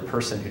 another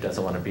person who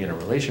doesn't want to be in a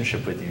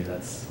relationship with you.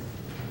 That's,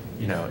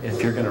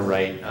 if you're going to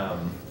write,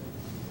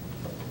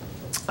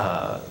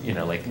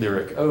 like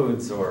lyric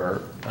odes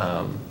or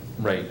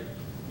write,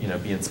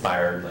 be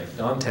inspired like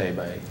Dante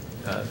by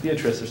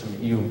Beatrice or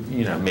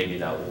something, maybe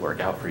that will work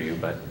out for you,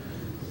 but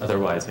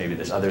otherwise maybe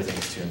there's other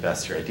things to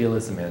invest your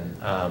idealism in.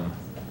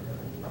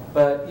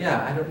 But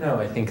yeah, I don't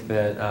know. I think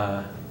that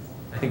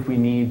I think we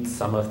need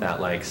some of that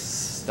like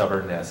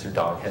stubbornness or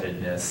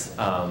dog-headedness,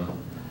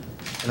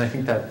 and I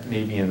think that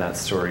maybe in that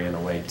story, in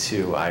a way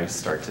too, I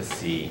start to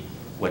see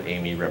what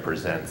Amy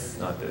represents.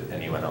 Not that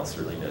anyone else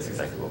really knows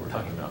exactly what we're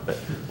talking about, but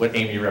what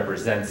Amy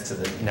represents to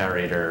the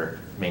narrator,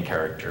 main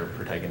character,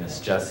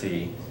 protagonist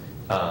Jesse,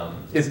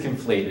 is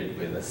conflated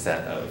with a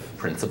set of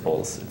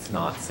principles. It's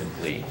not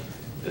simply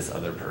this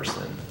other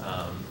person.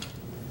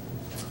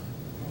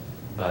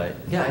 But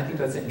yeah, I think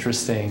that's an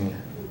interesting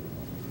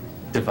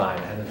divide.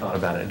 I hadn't thought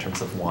about it in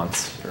terms of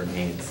wants or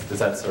needs. Does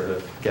that sort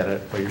of get at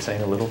what you're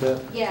saying a little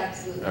bit? Yeah,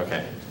 absolutely.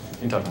 Okay. You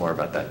can talk more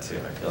about that too.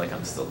 I feel like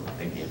I'm still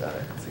thinking about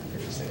it. It's an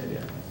interesting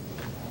idea.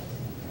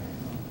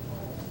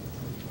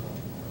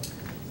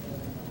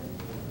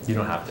 You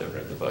don't have to have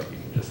read the book. You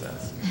can just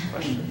ask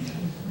questions.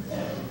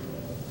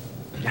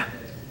 Yeah.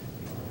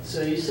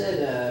 So you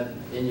said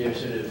in your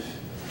sort of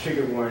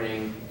trigger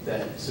warning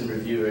that some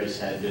reviewers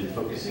had been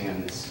focusing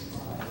on this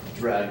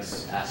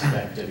drugs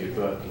aspect of your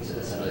book, and so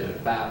that's not really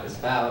what it's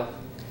about.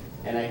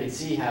 And I could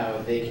see how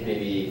they could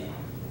maybe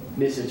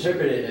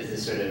misinterpret it as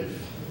this sort of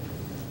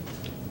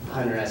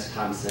Hunter S.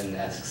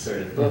 Thompson-esque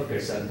sort of book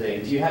or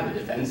something. Do you have a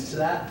defense to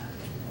that?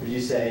 Would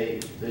you say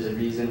there's a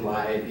reason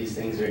why these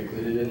things are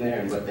included in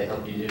there and what they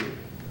help you do?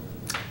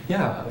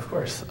 Yeah, of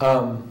course.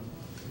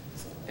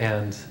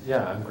 And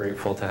yeah, I'm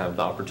grateful to have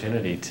the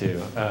opportunity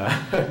to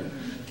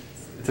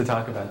to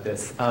talk about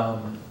this.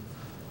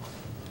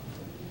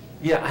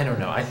 Yeah, I don't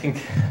know. I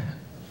think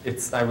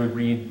I would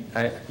read,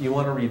 you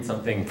want to read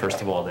something,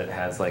 first of all, that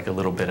has like a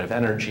little bit of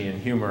energy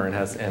and humor and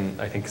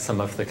I think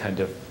some of the kind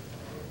of,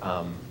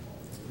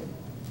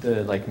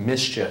 the like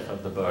mischief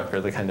of the book or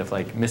the kind of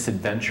like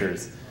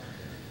misadventures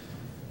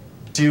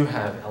do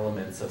have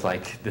elements of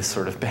like this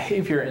sort of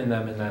behavior in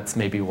them, and that's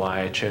maybe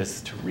why I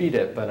chose to read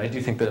it. But I do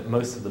think that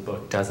most of the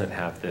book doesn't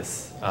have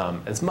this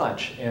as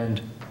much.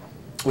 And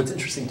what's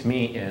interesting to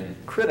me in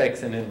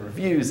critics and in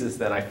reviews is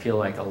that I feel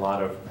like a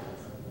lot of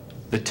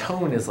the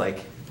tone is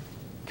like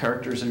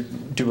characters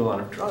do a lot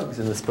of drugs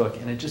in this book,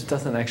 and it just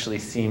doesn't actually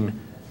seem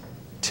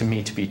to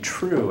me to be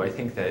true. I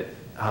think that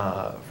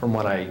from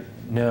what I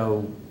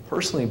know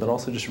personally, but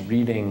also just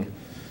reading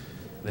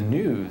the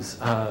news,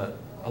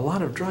 a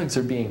lot of drugs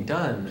are being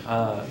done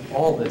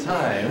all the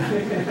time.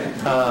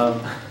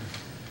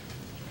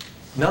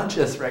 Not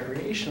just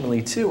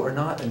recreationally too, or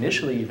not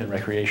initially even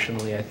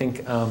recreationally. I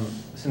think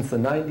since the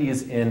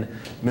 90s in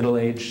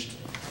middle-aged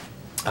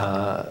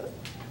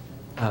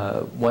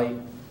white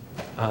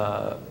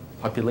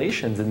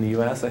populations in the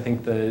US, I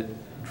think the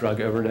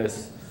drug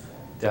overdose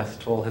death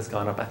toll has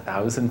gone up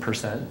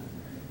 1,000%,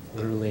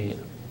 literally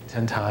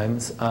 10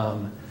 times.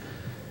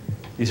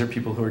 These are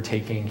people who are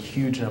taking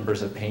huge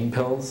numbers of pain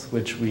pills,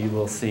 which we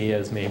will see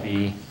as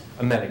maybe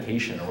a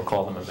medication, or we'll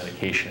call them a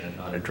medication and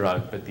not a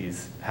drug, but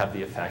these have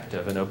the effect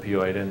of an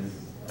opioid and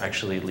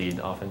actually lead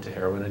often to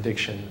heroin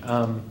addiction.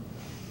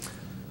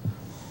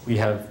 We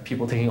have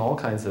people taking all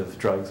kinds of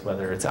drugs,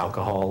 whether it's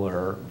alcohol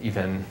or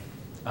even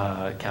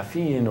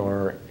caffeine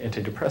or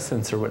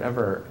antidepressants or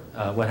whatever,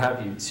 what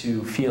have you,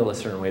 to feel a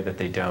certain way that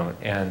they don't.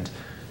 And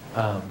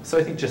so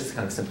I think just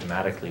kind of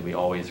symptomatically, we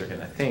always are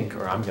going to think,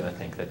 or I'm going to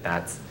think, that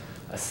that's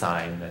a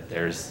sign that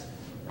there's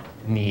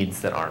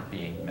needs that aren't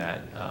being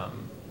met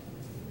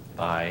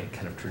by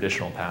kind of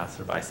traditional paths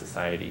or by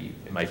society.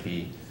 It might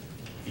be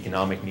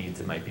economic needs,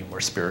 it might be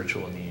more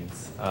spiritual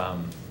needs.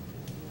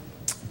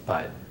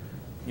 But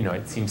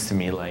it seems to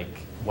me like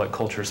what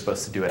culture is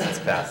supposed to do at its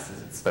best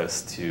is it's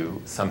supposed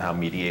to somehow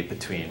mediate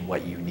between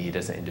what you need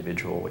as an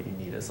individual, what you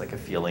need as like a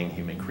feeling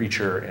human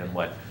creature, and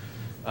what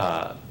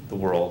the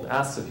world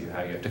asks of you,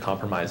 how you have to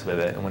compromise with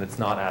it. And when it's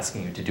not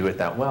asking you to do it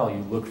that well,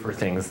 you look for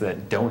things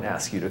that don't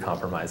ask you to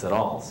compromise at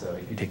all. So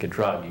if you take a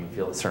drug, you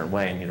feel a certain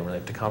way and you don't really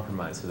have to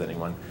compromise with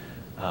anyone.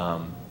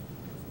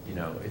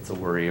 It's a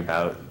worry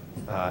about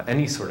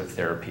any sort of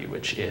therapy,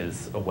 which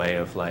is a way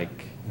of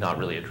like not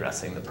really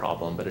addressing the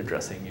problem, but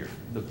addressing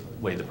the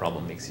way the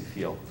problem makes you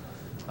feel.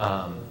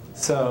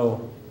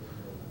 So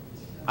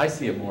I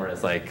see it more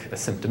as like a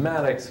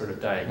symptomatic, sort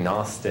of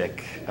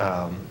diagnostic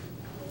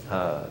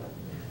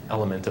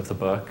element of the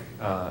book,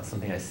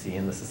 something I see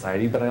in the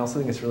society. But I also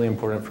think it's really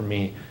important for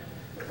me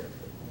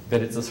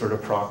that it's a sort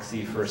of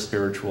proxy for a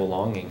spiritual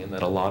longing, and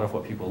that a lot of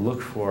what people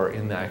look for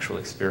in the actual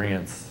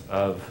experience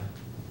of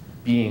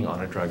being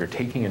on a drug or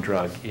taking a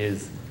drug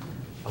is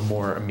a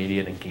more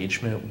immediate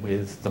engagement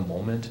with the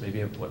moment,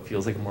 maybe what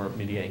feels like a more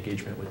immediate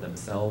engagement with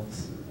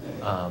themselves,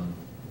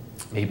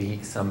 maybe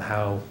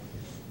somehow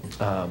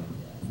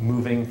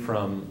moving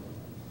from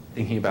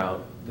thinking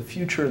about the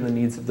future and the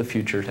needs of the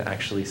future to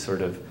actually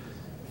sort of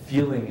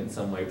feeling in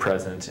some way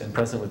present and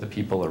present with the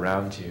people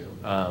around you.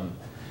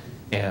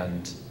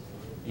 And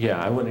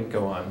yeah, I wouldn't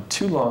go on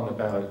too long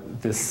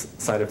about this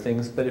side of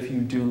things, but if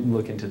you do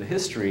look into the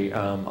history,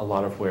 a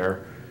lot of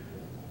where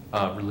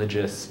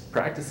religious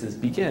practices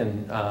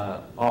begin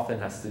often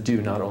has to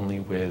do not only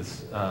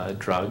with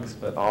drugs,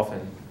 but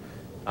often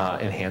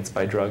enhanced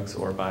by drugs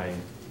or by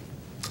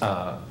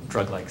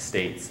drug-like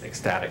states,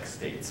 ecstatic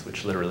states,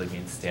 which literally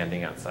means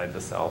standing outside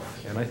the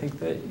self. And I think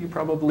that you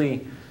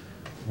probably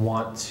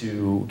want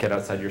to get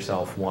outside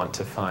yourself, want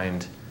to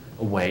find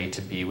a way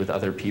to be with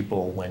other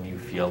people when you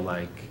feel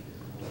like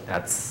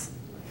that's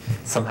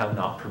somehow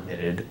not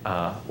permitted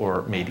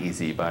or made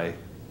easy by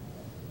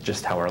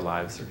just how our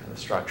lives are kind of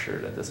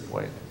structured at this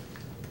point.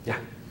 Yeah.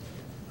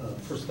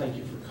 First, thank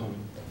you for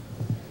coming.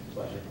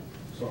 Pleasure.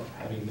 So,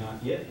 having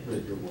not yet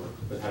read your work,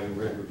 but having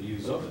read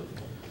reviews of it,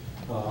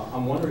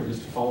 I'm wondering,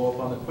 just to follow up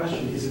on the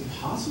question, is it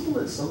possible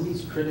that some of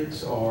these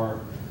critics are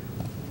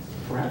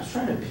perhaps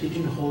trying to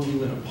pigeonhole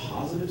you in a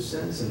positive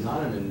sense and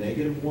not in a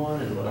negative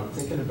one? And what I'm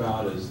thinking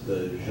about is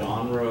the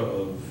genre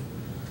of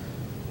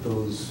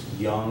those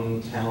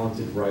young,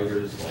 talented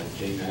writers like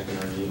Jay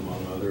McInerney,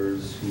 among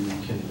others, who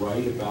can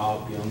write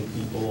about young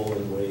people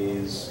in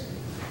ways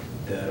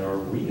that are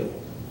real,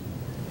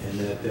 and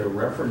that they're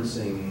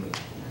referencing,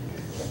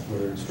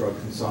 whether it's drug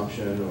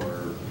consumption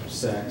or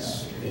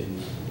sex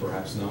in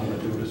perhaps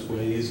non-gratuitous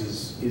ways,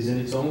 is in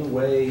its own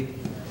way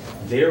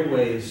their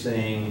way of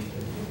saying,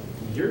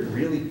 you're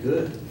really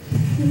good.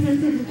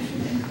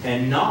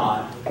 And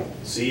not,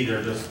 see,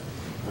 they're just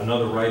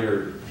another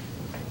writer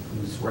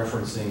who's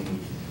referencing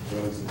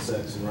drugs and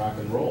sex and rock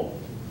and roll.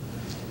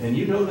 And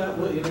you know that,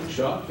 you know,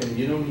 Chuck, and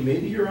you know,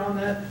 maybe you're on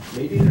that,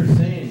 maybe they're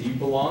saying you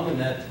belong in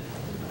that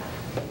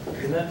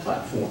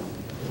platform.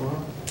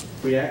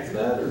 React to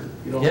that, or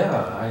you know?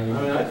 Yeah, I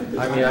think the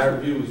Times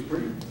review was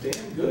pretty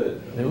damn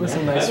good. It was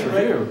a nice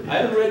review. I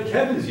haven't read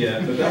Kevin's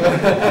yet, but that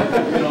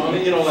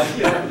was,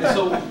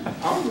 so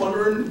I'm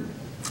wondering.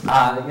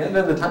 Yeah,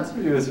 no, the Times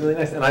review was really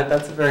nice, and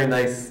that's a very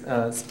nice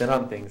spin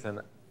on things.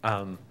 And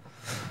I'd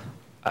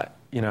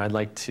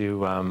like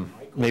to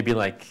maybe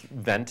like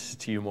vent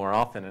to you more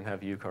often and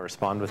have you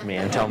correspond with me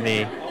and tell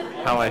me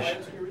how I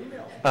should.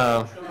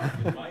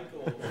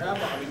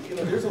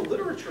 There's a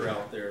literature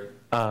out there.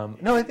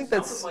 No, I think It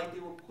that's sounded like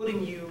they were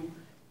putting you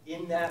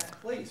in that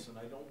place, and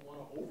I don't want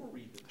to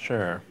overread it.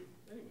 sure.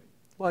 Anyway.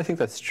 Well, I think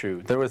that's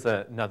true. There was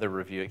another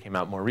review that came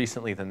out more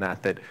recently than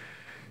that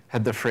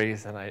had the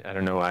phrase, and I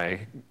don't know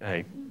why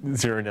I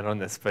zeroed in on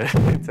this, but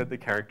it said the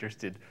characters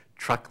did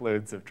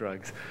truckloads of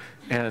drugs.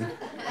 And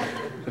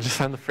I just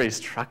found the phrase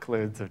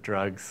truckloads of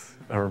drugs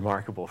a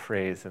remarkable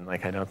phrase, and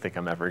like I don't think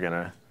I'm ever going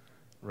to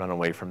run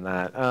away from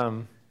that.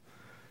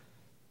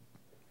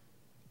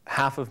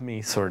 Half of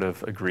me sort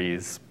of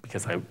agrees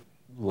because I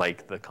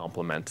like the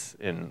compliment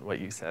in what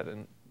you said,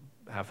 and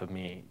half of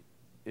me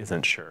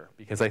isn't sure,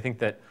 because I think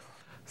that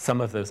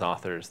some of those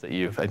authors that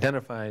you've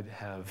identified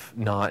have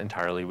not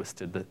entirely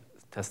withstood the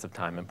test of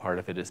time, and part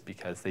of it is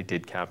because they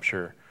did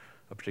capture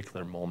a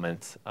particular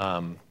moment,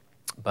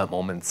 but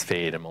moments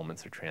fade and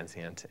moments are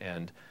transient,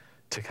 and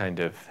to kind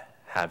of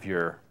have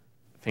your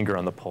finger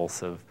on the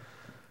pulse of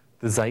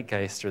the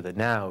zeitgeist or the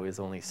now is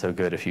only so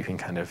good if you can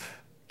kind of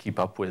keep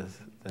up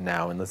with the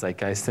now and the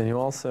zeitgeist. And you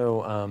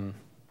also,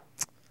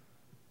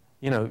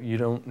 you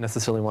don't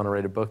necessarily want to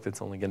write a book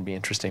that's only going to be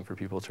interesting for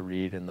people to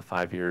read in the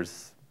 5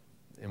 years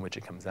in which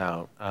it comes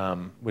out,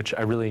 which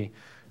I really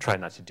try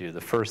not to do.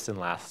 The first and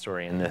last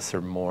story in this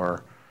are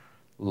more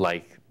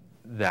like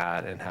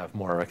that and have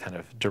more of a kind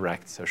of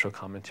direct social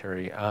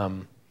commentary.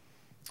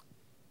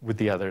 With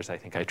the others, I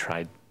think I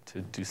tried to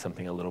do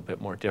something a little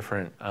bit more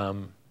different.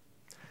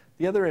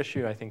 The other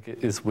issue, I think,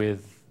 is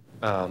with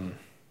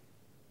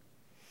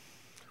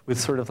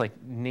sort of like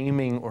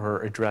naming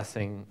or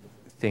addressing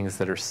things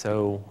that are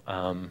so,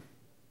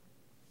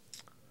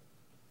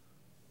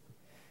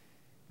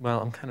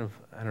 well,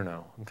 I don't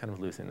know, I'm kind of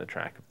losing the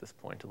track of this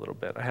point a little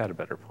bit. I had a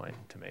better point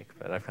to make,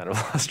 but I've kind of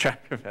lost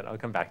track of it. I'll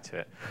come back to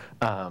it.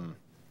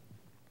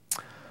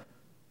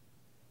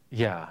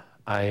 Yeah,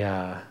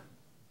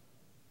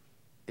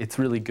 it's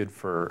really good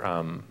for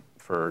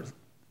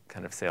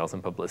kind of sales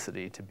and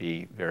publicity to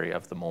be very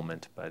of the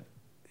moment, but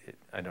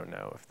I don't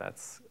know if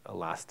that's a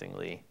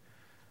lastingly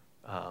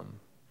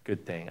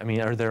good thing. I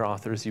mean, are there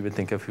authors you would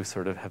think of who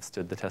sort of have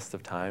stood the test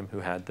of time, who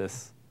had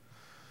this?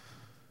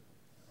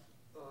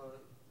 Well,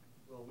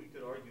 we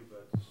could argue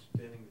about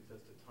standing the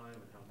test of time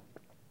and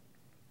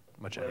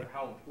much But any.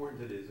 how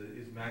important it is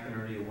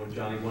McInerney a one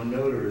Johnny one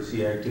note, or is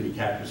he acting to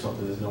capture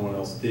something that no one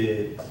else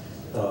did?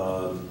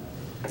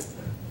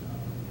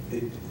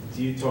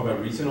 Do you talk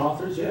about recent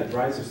authors? Yeah,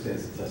 Dreiser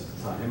stands the test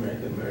of time,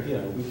 right? You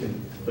know, we can,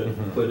 but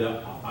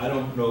I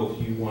don't know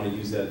if you want to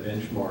use that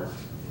benchmark.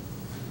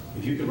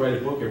 If you could write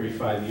a book every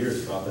 5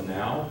 years about the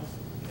now,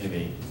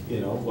 Maybe. you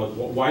know,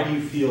 why do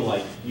you feel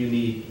like you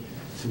need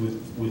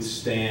to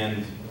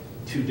withstand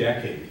 2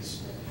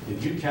 decades?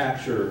 If you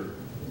capture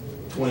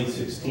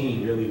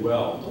 2016 really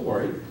well, don't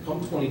worry, come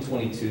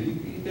 2022, you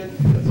get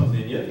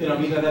something in you. You know, I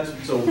mean, that's,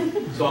 so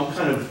I'm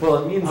kind of,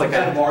 Well, it means I'm like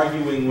kind of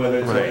arguing whether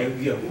it's, Right.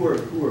 like, yeah,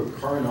 who are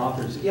current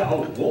authors? Yeah,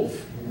 oh,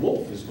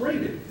 Wolf is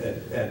great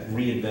at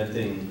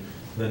reinventing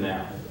the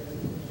now.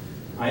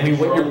 I mean,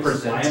 what you're I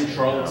presenting am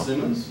Charlotte now.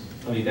 Simmons.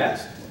 I mean,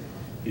 that's,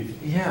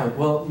 Yeah,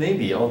 well,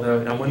 maybe,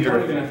 although I you wonder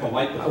don't even have to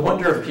like the I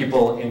wonder if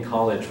people in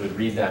college would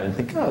read that and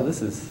think, oh,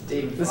 this is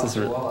David this is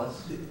Foster re-"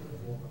 Wallace.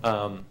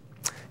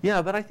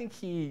 Yeah, but I think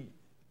he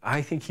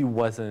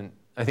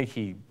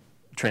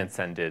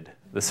transcended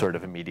the sort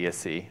of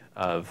immediacy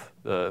of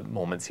the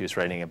moments he was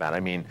writing about. I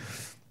mean,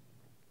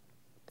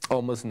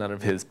 almost none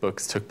of his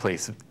books took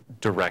place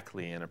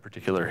directly in a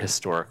particular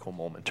historical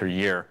moment or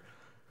year.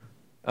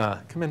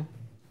 Come in.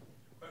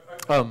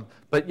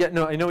 But yeah,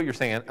 no, I know what you're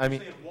saying. I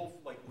mean, Wolf,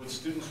 like, would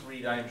students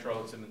read I Am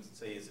Charlotte Simmons and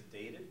say, is it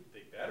dated?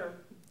 They better.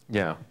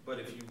 yeah, But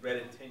if you read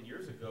it 10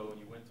 years ago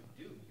and you went to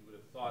Duke, you would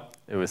have thought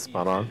it was he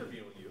spot was on.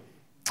 interviewing you.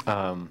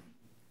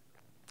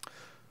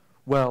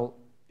 Well,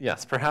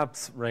 yes,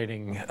 perhaps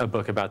writing a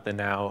book about the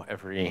now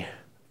every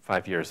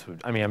 5 years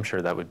would, I mean, I'm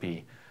sure that wouldn't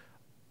be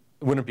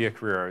a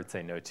career I would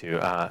say no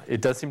to.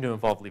 It does seem to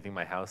involve leaving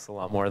my house a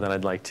lot more than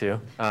I'd like to.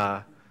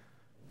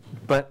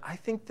 But I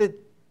think that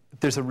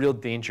there's a real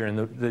danger, and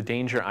the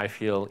danger I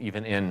feel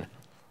even in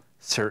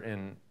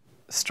certain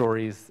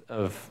stories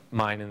of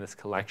mine in this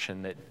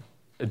collection that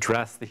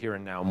address the here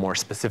and now more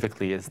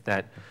specifically is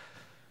that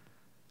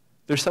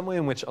there's some way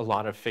in which a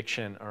lot of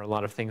fiction or a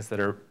lot of things that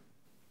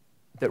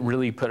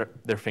really put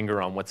their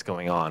finger on what's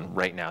going on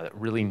right now, that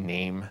really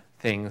name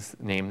things,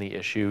 name the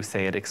issue,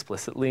 say it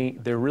explicitly.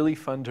 They're really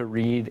fun to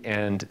read,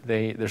 and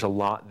there's a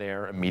lot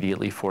there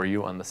immediately for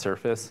you on the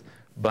surface,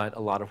 but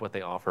a lot of what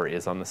they offer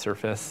is on the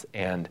surface,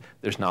 and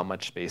there's not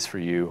much space for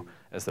you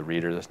as the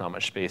reader. There's not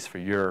much space for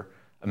your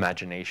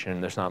imagination.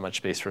 There's not much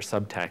space for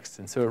subtext.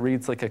 And so it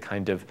reads like a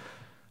kind of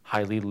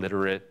highly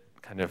literate,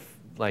 kind of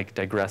like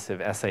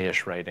digressive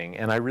essayish writing.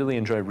 And I really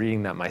enjoy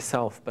reading that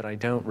myself, but I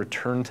don't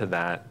return to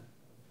that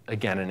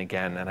again and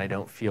again, and I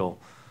don't feel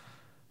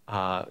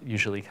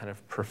usually kind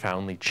of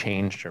profoundly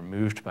changed or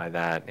moved by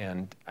that.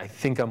 And I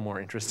think I'm more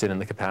interested in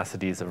the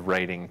capacities of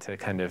writing to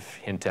kind of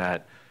hint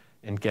at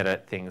and get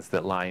at things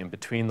that lie in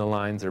between the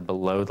lines or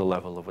below the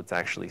level of what's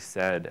actually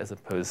said, as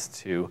opposed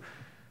to,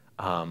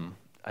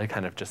 I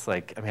kind of just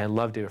like, I mean, I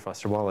love David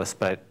Foster Wallace,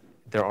 but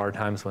there are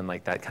times when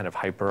like that kind of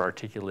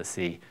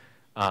hyper-articulacy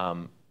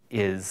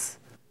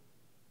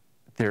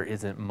there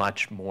isn't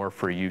much more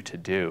for you to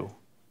do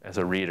as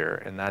a reader,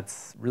 and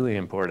that's really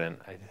important.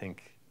 I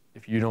think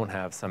if you don't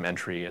have some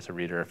entry as a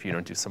reader, if you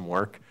don't do some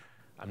work,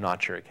 I'm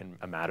not sure it can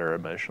matter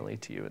emotionally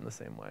to you in the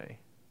same way.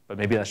 But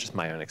maybe that's just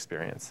my own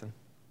experience.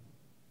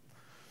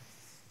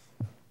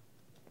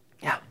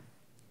 Yeah.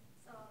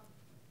 So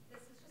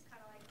this is just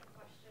kind of like a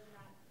question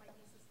that my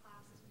thesis class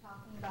has been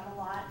talking about a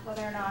lot,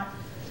 whether or not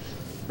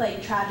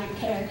like tragic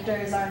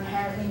characters are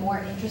inherently more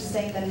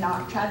interesting than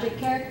not tragic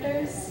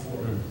characters.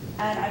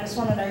 And I just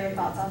want to know your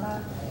thoughts on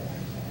that.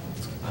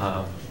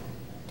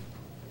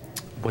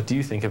 What do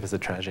you think of as a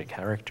tragic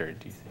character,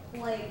 do you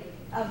think? Like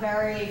a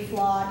very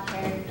flawed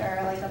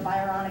character, like a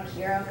Byronic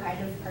hero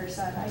kind of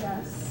person, I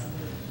guess.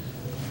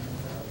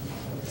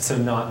 So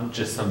not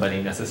just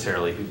somebody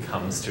necessarily who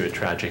comes to a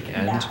tragic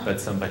end, No. but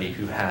somebody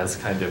who has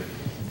kind of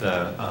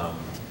the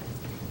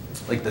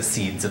like the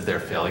seeds of their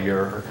failure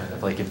are kind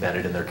of like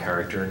embedded in their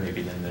character and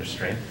maybe in their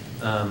strength.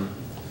 I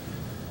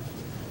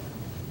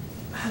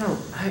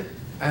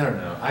don't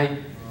know. I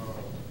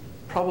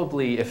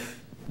probably, if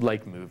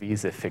like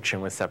movies, if fiction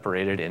was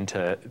separated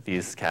into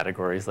these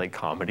categories like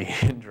comedy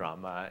and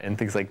drama and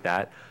things like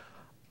that,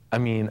 I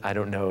mean, I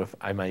don't know if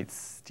I might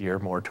steer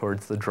more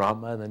towards the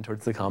drama than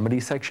towards the comedy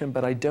section,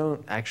 but I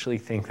don't actually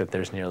think that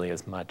there's nearly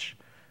as much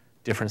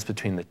difference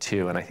between the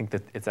two. And I think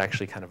that it's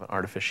actually kind of an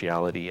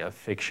artificiality of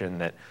fiction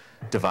that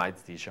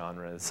divides these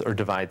genres, or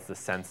divides the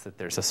sense that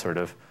there's a sort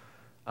of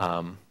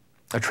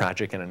a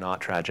tragic and a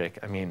not tragic.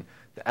 I mean,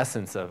 the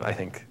essence of, I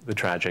think, the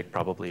tragic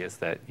probably is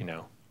that, you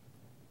know,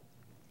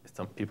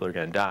 some people are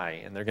going to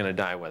die, and they're going to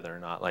die whether or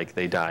not like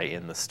they die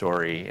in the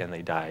story and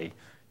they die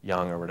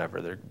young or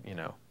whatever. They're, you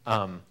know,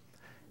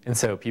 and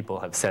so people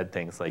have said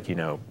things like, you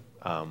know,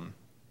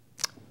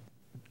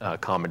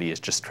 comedy is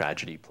just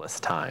tragedy plus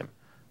time.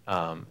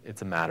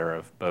 It's a matter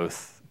of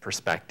both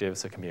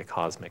perspectives. So it can be a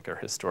cosmic or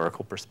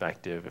historical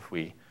perspective. If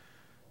we,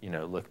 you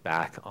know, look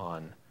back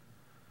on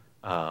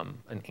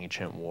an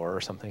ancient war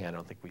or something, I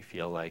don't think we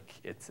feel like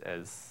it's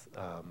as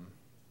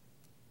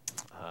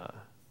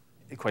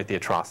quite the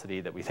atrocity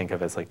that we think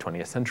of as like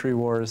 20th century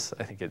wars.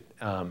 I think it,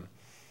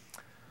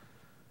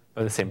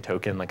 by the same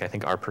token, like I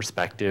think our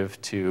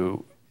perspective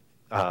to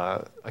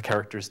a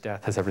character's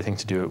death has everything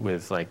to do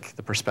with like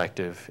the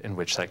perspective in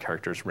which that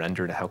character is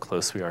rendered, how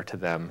close we are to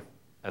them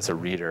as a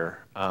reader.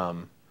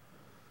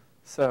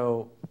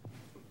 So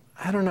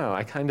I don't know,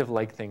 I kind of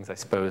like things, I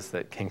suppose,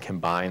 that can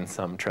combine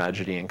some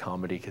tragedy and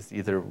comedy, because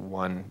either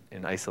one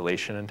in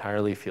isolation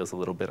entirely feels a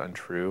little bit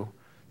untrue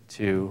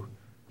to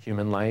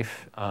human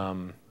life,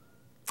 and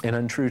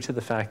untrue to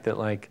the fact that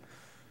like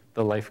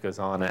the life goes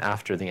on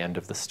after the end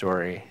of the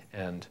story.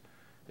 And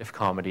if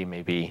comedy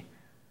maybe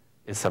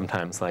is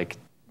sometimes like,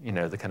 you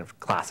know, the kind of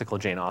classical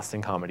Jane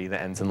Austen comedy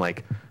that ends in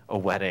like a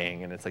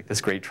wedding and it's like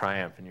this great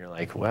triumph, and you're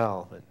like,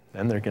 well, but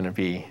then they're going to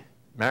be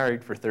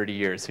married for 30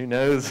 years. Who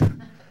knows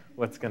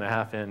what's going to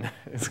happen?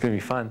 It's going to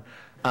be fun.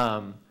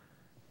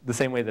 The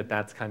same way that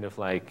that's kind of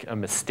like a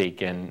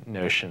mistaken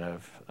notion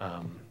of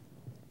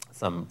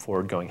some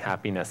forward-going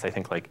happiness. I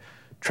think like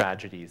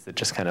tragedies that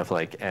just kind of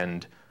like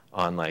end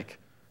on like,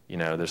 you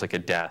know, there's like a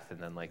death, and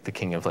then like the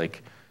king of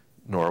like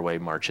Norway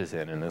marches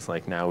in and is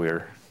like, now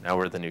we're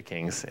the new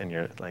kings, and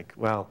you're like,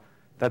 well,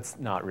 that's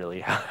not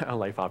really how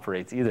life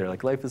operates either.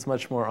 Like life is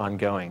much more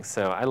ongoing.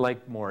 So I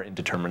like more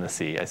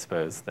indeterminacy, I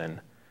suppose,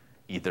 than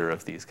either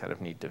of these kind of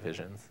neat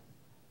divisions.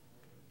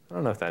 I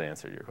don't know if that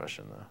answered your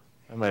question, though.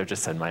 I might have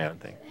just said my own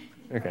thing.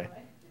 Okay.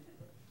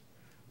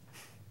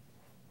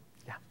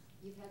 Yeah.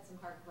 You've had some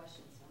hard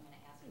questions, so I'm going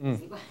to ask an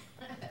easy one.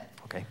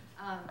 Okay.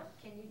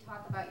 Can you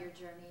talk about your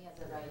journey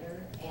as a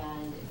writer?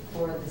 And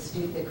for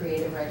the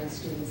creative writing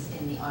students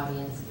in the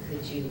audience,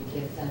 could you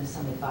give them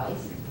some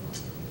advice?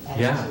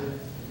 Yeah,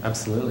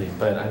 absolutely.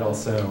 But I'd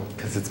also,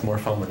 because it's more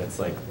fun when it's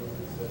like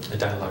a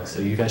dialogue,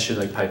 so you guys should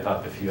like pipe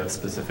up if you have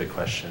specific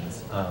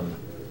questions.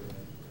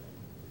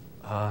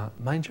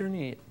 My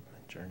journey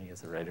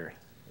as a writer,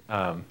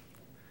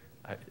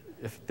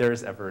 if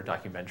there's ever a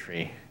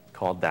documentary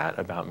called that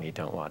about me,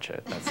 don't watch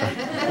it.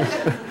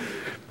 That's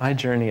my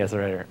journey as a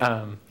writer.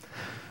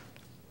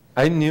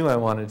 I knew I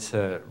wanted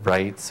to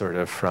write sort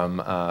of from,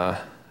 I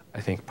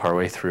think,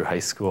 partway through high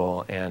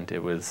school, and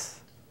it was,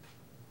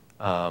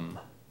 I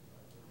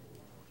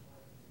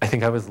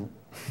think I was,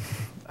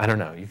 I don't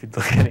know, you could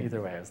look at it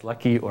either way. I was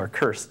lucky or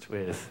cursed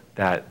with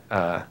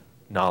that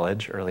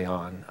knowledge early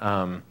on.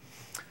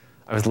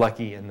 I was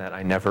lucky in that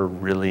I never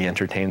really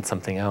entertained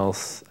something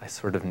else. I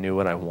sort of knew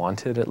what I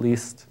wanted, at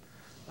least.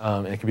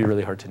 And it can be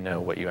really hard to know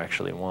what you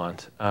actually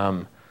want.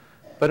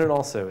 But it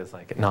also is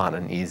like not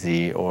an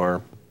easy,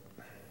 or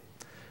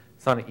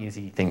it's not an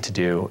easy thing to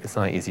do. It's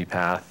not an easy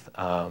path.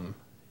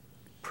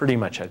 Pretty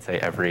much, I'd say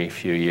every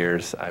few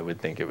years, I would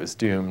think it was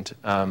doomed.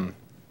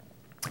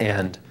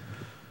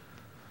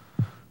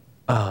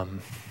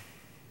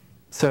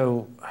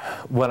 So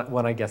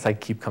what I guess I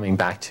keep coming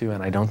back to,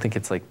 and I don't think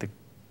it's like the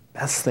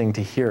best thing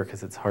to hear,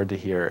 because it's hard to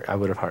hear. I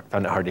would have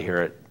found it hard to hear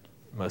at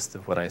most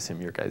of what I assume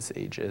your guys'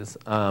 age is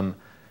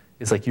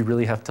like you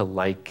really have to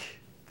like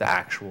the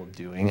actual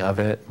doing of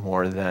it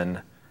more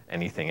than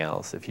anything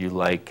else. If you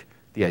like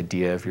the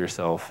idea of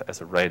yourself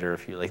as a writer,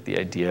 if you like the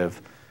idea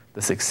of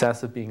the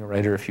success of being a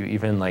writer, if you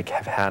even like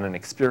have had an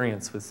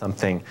experience with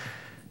something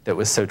that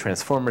was so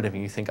transformative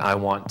and you think, I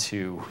want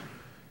to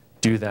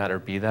do that or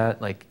be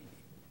that, like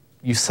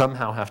you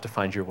somehow have to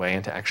find your way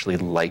into actually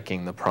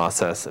liking the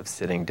process of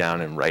sitting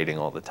down and writing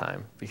all the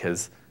time,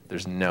 because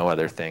there's no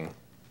other thing.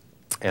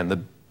 And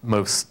the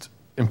most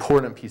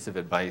important piece of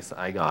advice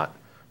I got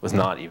was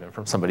not even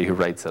from somebody who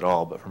writes at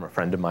all, but from a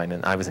friend of mine.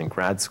 And I was in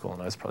grad school,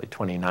 and I was probably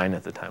 29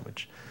 at the time,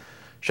 which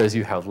shows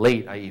you how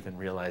late I even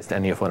realized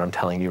any of what I'm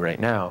telling you right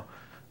now.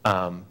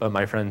 But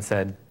my friend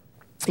said,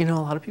 you know,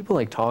 a lot of people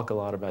like talk a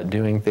lot about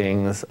doing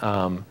things,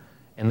 and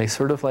they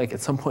sort of like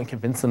at some point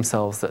convince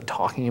themselves that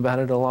talking about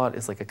it a lot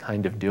is like a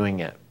kind of doing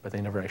it, but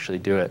they never actually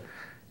do it.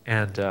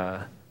 And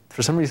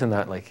for some reason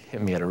that like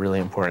hit me at a really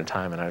important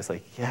time, and I was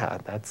like, yeah,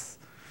 that's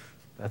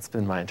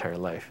been my entire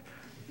life.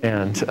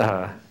 And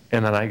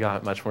then I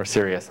got much more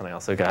serious, and I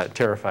also got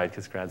terrified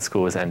because grad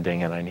school was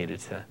ending and I needed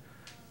to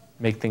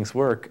make things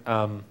work.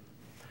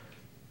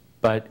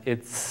 But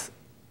it's,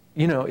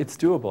 you know, it's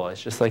doable.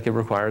 It's just like it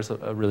requires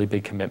a really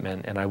big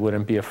commitment, and I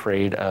wouldn't be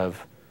afraid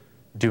of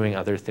doing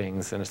other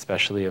things, and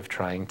especially of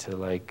trying to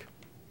like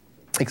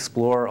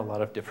explore a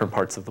lot of different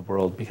parts of the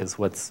world, because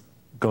what's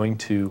going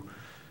to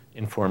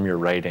inform your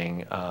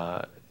writing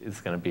is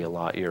going to be a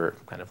lot your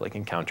kind of like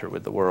encounter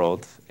with the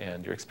world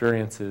and your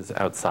experiences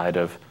outside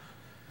of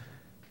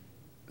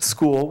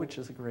school, which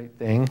is a great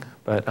thing.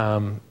 But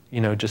you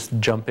know, just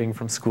jumping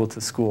from school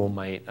to school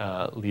might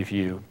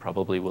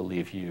probably will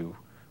leave you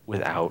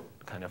without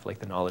kind of like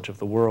the knowledge of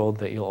the world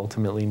that you'll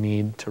ultimately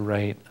need to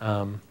write.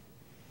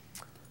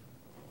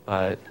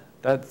 But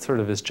that sort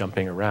of is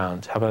jumping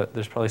around. How about,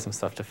 there's probably some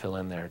stuff to fill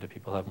in there. Do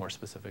people have more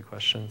specific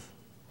questions?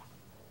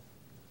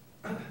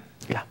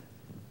 Yeah.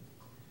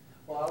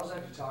 Well, I was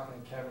actually talking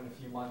to Kevin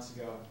a few months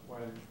ago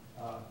when,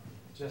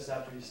 just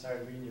after you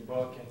started reading your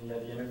book and you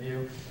had the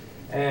interview,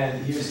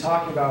 and he was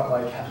talking about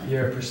like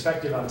your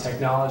perspective on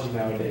technology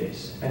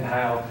nowadays and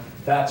how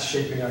that's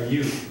shaping our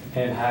youth,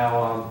 and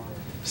how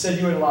he said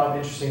you had a lot of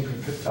interesting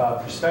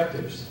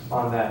perspectives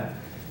on that.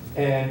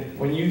 And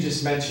when you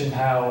just mentioned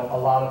how a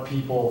lot of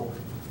people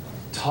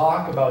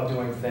talk about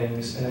doing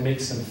things and it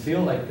makes them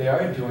feel like they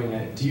are doing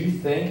it, do you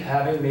think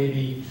having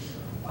maybe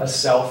a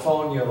cell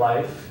phone in your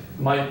life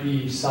might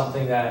be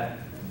something that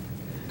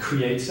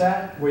creates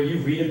that, where you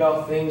read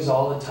about things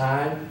all the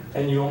time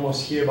and you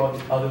almost hear about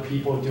other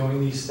people doing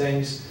these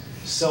things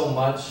so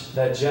much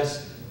that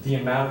just the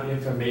amount of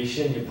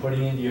information you're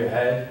putting into your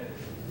head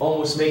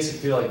almost makes it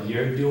feel like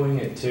you're doing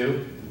it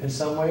too in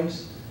some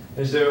ways?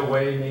 Is there a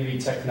way maybe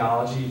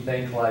technology you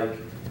think like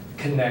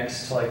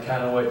connects to like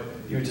kind of what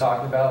you were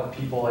talking about,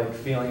 people like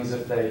feeling as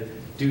if they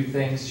do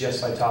things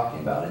just by talking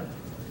about it?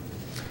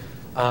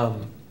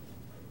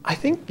 I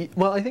think,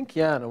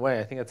 yeah, in a way.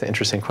 I think that's an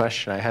interesting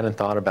question. I hadn't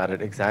thought about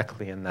it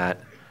exactly in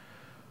that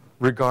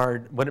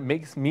regard. What it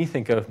makes me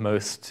think of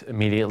most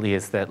immediately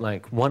is that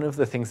like one of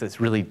the things that's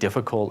really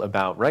difficult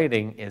about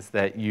writing is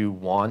that you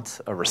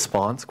want a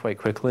response quite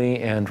quickly,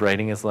 and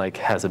writing is like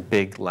has a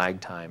big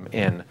lag time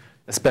in,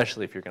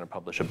 especially if you're going to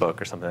publish a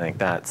book or something like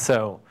that.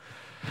 So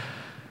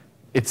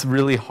it's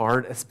really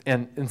hard,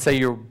 and say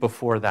you're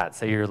before that,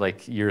 say you're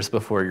like years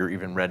before you're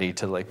even ready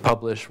to like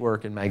publish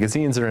work in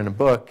magazines or in a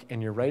book, and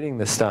you're writing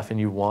this stuff and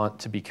you want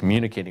to be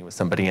communicating with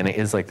somebody, and it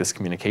is like this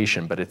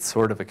communication, but it's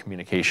sort of a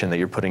communication that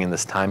you're putting in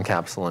this time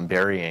capsule and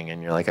burying,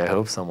 and you're like, I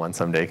hope someone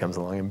someday comes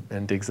along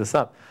and digs this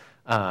up,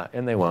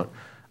 and they won't.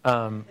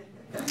 But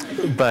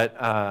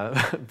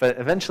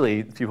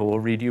eventually people will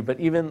read you. But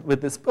even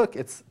with this book,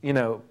 it's, you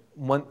know,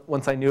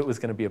 once I knew it was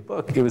going to be a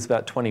book, it was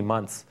about 20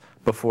 months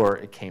before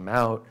it came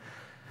out.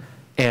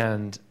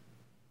 And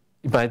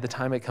by the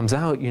time it comes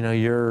out, you know,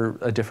 you're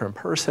a different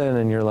person,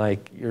 and you're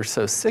like, you're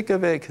so sick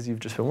of it because you've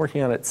just been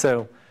working on it.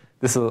 So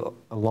this is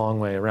a long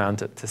way around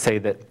to say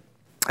that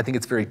I think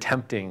it's very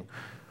tempting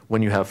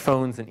when you have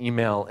phones and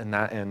email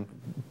and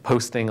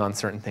posting on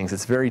certain things.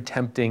 It's very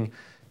tempting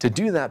to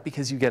do that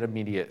because you get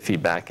immediate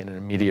feedback and an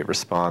immediate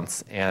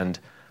response. And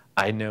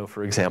I know,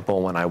 for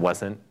example, when I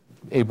wasn't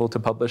able to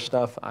publish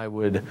stuff, I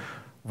would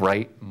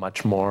write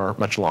much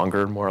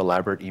longer, more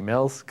elaborate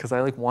emails, because I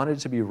like wanted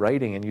to be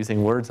writing and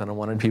using words, and I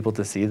wanted people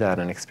to see that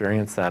and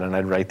experience that. And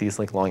I'd write these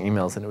like long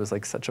emails, and it was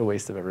like such a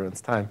waste of everyone's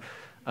time.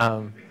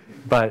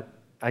 But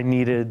I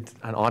needed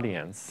an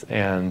audience,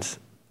 and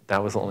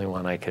that was the only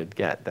one I could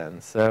get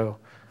then. So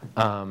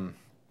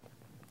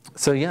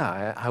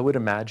yeah, I would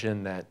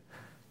imagine that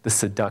the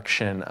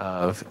seduction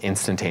of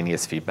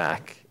instantaneous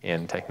feedback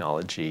in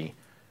technology,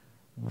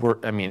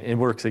 it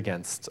works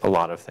against a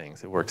lot of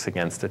things. It works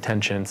against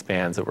attention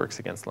spans, it works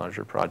against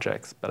larger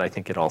projects, but I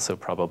think it also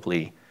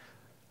probably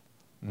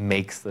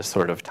makes the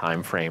sort of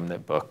time frame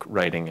that book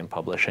writing and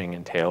publishing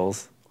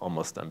entails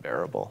almost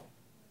unbearable.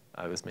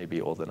 I was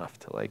maybe old enough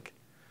to like,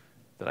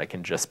 that I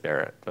can just bear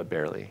it, but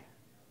barely.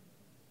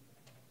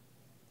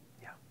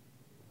 Yeah.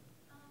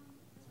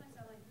 This might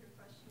sound like a good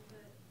question,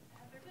 but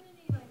have there been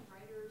any like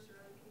writers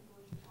or other people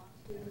you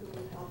talked to who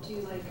helped you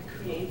like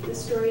create the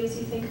stories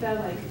you think about,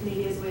 like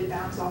maybe as a way to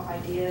bounce off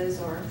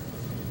ideas, or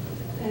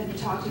have you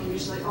talked to them and you're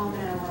just like, oh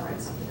man, I want to write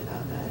something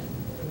about that?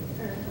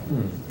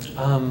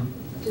 Or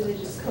do they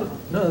just come?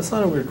 No, that's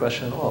not a weird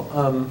question at all.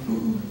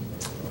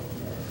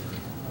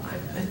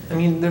 I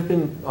mean, there have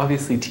been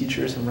obviously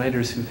teachers and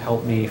writers who've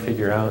helped me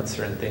figure out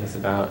certain things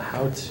about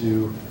how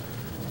to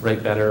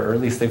write better, or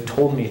at least they've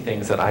told me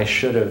things that I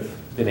should have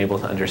been able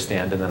to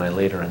understand, and then I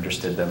later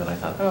understood them, and I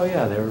thought, oh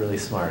yeah, they were really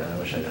smart, and I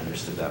wish I'd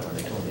understood that when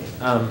they told me.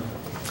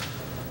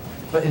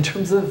 But in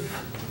terms of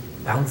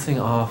bouncing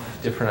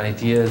off different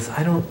ideas,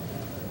 I don't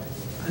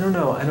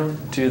know. I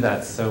don't do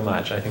that so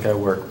much. I think I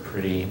work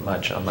pretty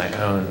much on my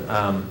own.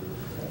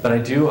 But I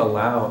do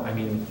allow,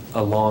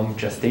 a long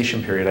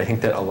gestation period. I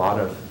think that a lot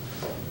of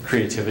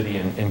creativity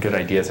and good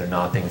ideas are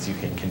not things you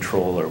can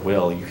control or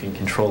will. You can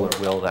control or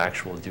will the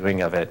actual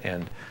doing of it,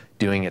 and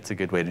doing it's a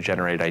good way to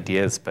generate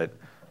ideas. But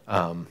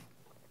a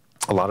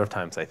lot of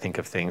times I think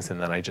of things and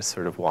then I just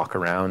sort of walk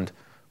around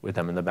with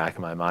them in the back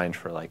of my mind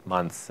for like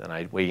months, and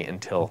I wait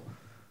until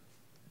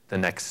the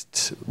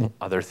next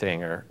other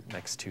thing or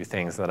next two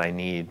things that I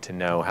need to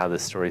know how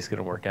this story is going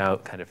to work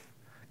out kind of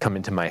come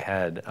into my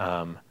head.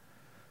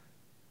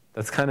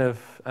 That's kind of,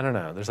 I don't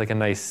know, there's like a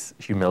nice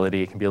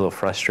humility. It can be a little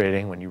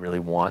frustrating when you really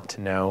want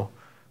to know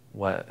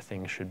what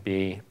things should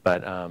be,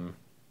 but I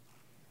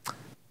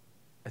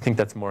think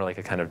that's more like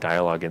a kind of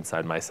dialogue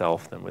inside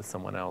myself than with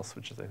someone else,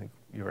 which is, I think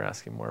you were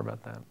asking more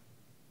about that.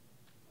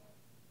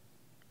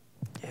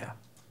 Yeah.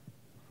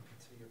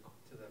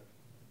 To the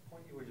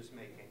point you were just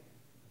making,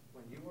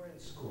 when you were in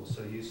school,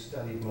 so you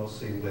studied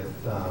mostly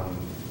with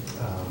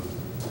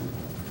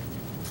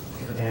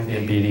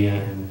Andy Beattie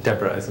and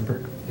Deborah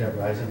Eisenberg.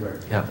 Deborah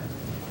Eisenberg. Yeah.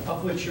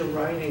 Of which your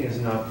writing is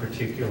not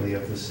particularly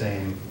of the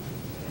same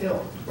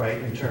ilk, right?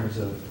 In terms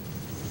of,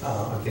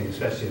 I'm thinking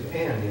especially of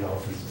Anne,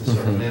 it's the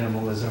sort of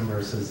minimalism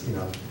versus,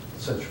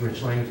 such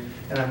rich language.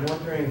 And I'm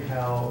wondering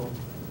how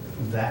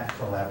that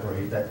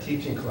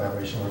teaching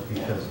collaboration worked,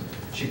 because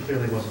she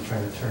clearly wasn't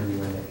trying to turn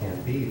you into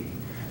Anne Beattie.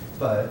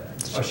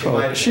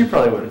 She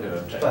probably would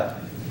have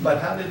objected. But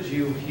how did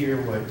you hear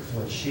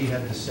what she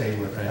had to say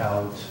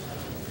without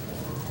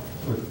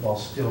while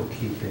still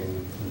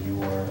keeping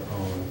your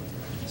own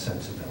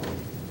sensibility.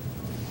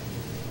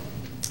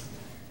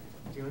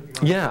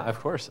 Yeah, of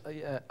course.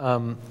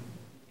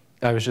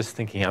 I was just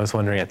thinking, I was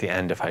wondering at the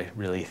end if I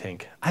really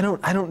think, I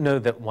don't know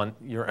that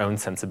your own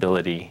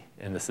sensibility,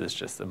 and this is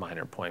just a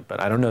minor point, but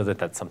I don't know that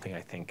that's something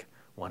I think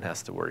one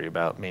has to worry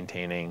about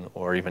maintaining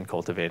or even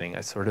cultivating.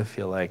 I sort of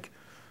feel like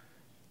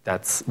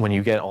that's when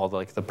you get all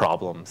the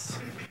problems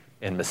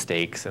and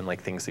mistakes and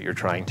like things that you're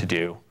trying to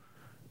do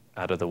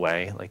out of the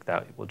way, like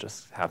that will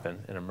just happen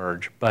and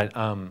emerge. But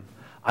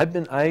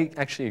I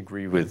actually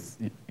agree with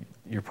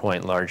your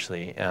point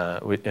largely,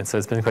 and so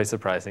it's been quite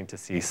surprising to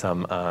see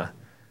some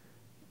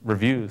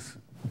reviews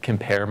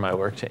compare my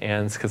work to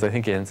Anne's, because I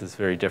think Anne's is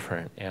very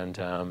different, and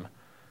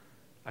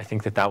I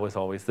think that was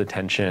always the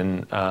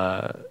tension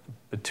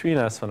between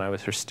us when I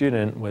was her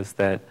student, was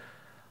that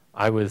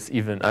I was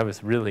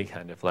really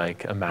kind of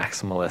like a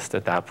maximalist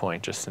at that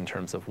point, just in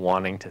terms of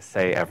wanting to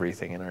say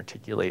everything and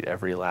articulate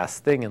every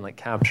last thing and like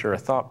capture a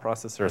thought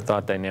process or a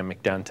thought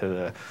dynamic down to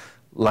the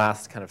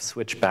last kind of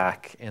switch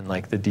back in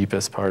like the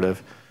deepest part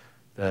of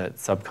the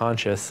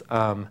subconscious.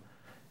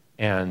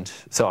 And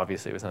so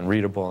obviously it was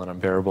unreadable and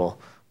unbearable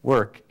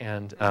work.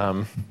 And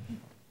Anne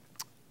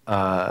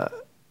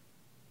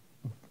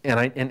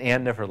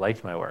never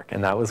liked my work.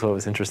 And that was what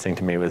was interesting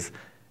to me, was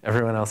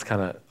everyone else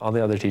all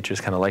the other teachers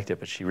kind of liked it,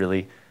 but she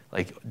really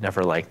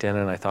never liked it.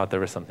 And I thought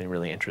there was something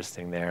really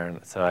interesting there.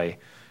 And so I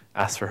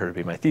asked for her to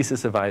be my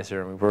thesis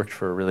advisor, and we worked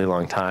for a really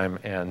long time.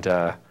 And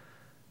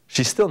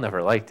she still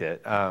never liked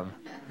it. I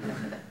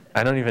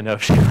don't even know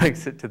if she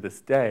likes it to this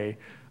day.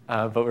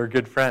 But we're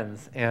good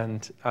friends,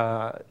 and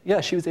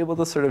yeah, she was able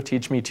to sort of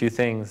teach me two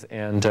things,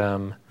 and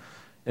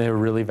they were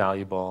really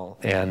valuable.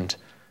 And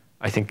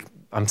I think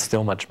I'm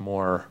still much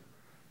more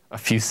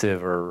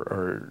effusive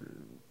or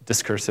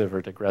discursive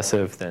or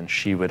digressive than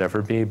she would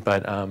ever be.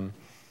 But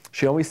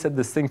she always said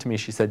this thing to me.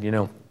 She said,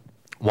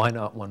 why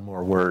not one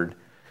more word?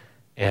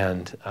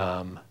 And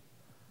I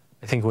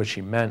think what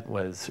she meant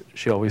was,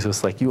 she always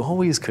was like, you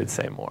always could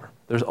say more.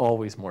 There's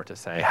always more to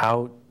say.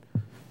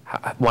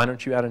 Why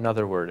don't you add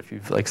another word if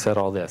you've said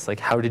all this? Like,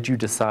 how did you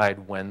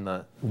decide when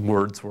the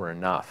words were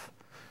enough?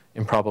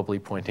 And probably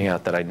pointing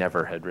out that I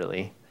never had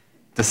really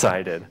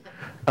decided.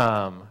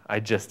 I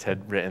just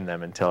had written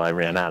them until I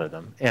ran out of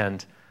them.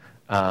 And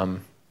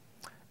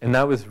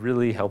that was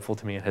really helpful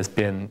to me. It has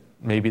been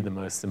maybe the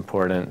most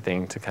important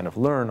thing to kind of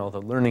learn, although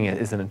learning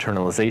it is an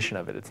internalization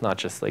of it. It's not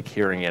just like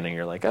hearing it and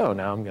you're like, oh,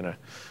 now I'm going to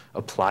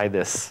apply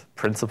this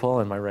principle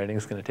and my writing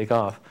is going to take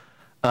off.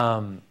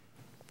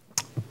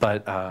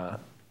 But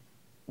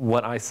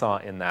what I saw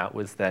in that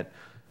was that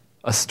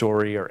a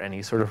story or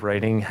any sort of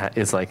writing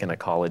is like an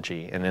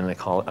ecology, and in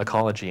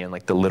ecology in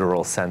like the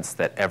literal sense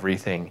that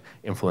everything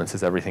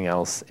influences everything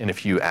else. And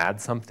if you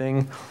add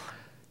something,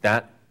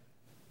 that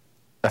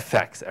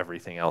affects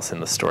everything else in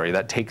the story.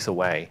 That takes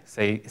away,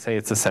 say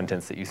it's a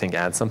sentence that you think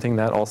adds something,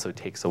 that also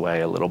takes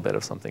away a little bit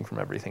of something from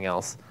everything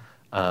else.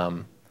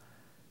 And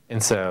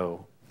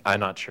so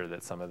I'm not sure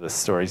that some of the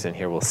stories in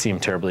here will seem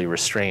terribly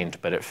restrained,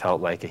 but it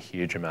felt like a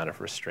huge amount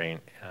of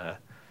restraint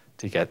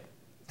to get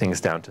things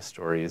down to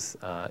stories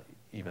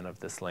even of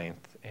this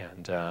length.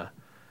 And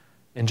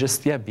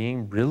just, yeah,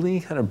 being really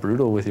kind of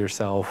brutal with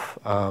yourself.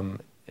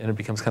 And it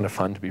becomes kind of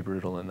fun to be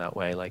brutal in that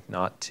way, like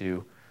not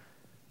to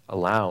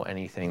allow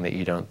anything that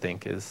you don't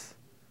think is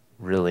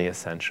really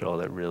essential,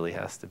 that really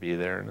has to be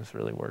there and is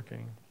really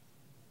working.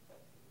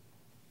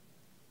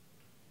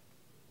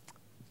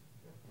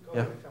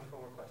 Yeah.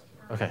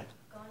 Okay.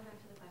 Going back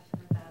to the question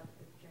about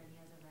the journey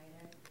as a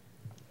writer,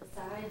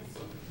 besides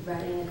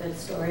writing a good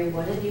story,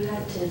 what have you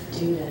had to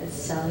do to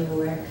sell your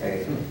work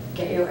or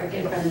get your work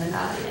in front of an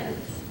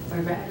audience or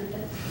read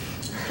it?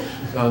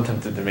 Well, I'm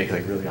tempted to make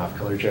like really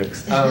off-color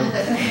jokes.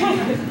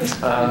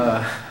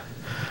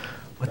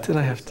 What did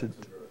I have to?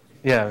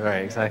 Yeah,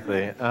 right,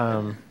 exactly.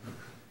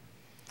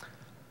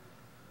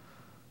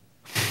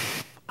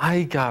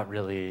 I got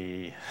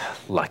really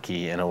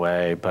lucky in a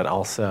way, but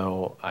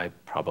also I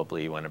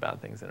probably went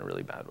about things in a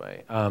really bad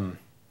way. I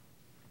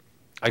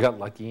got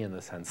lucky in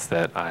the sense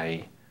that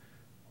I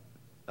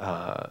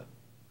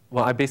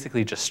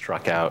basically just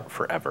struck out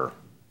forever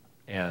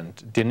and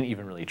didn't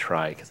even really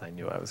try, because I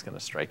knew I was going to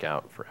strike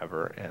out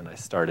forever. And I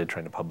started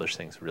trying to publish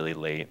things really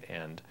late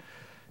and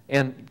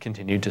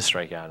continued to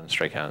strike out and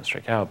strike out and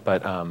strike out.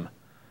 But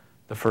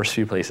the first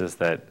few places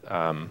that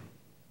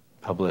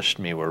published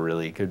me were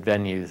really good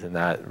venues, and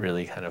that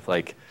really kind of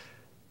like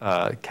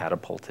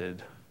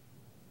catapulted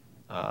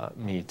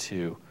me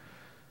to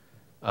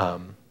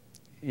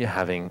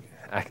having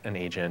an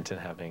agent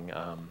and having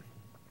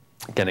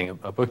getting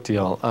a book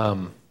deal.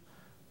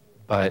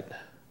 But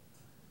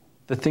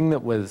the thing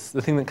that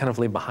kind of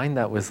lay behind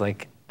that was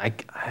like,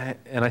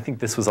 and I think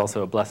this was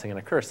also a blessing and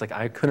a curse. Like,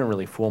 I couldn't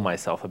really fool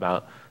myself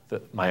about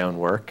my own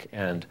work,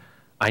 and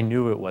I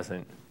knew it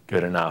wasn't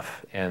good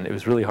enough, and it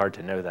was really hard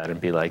to know that and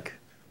be like,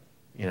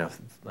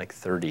 like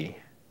 30,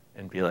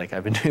 and be like,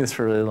 I've been doing this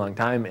for a really long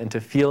time, and to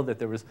feel that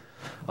there was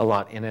a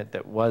lot in it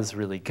that was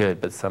really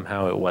good, but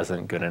somehow it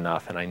wasn't good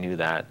enough, and I knew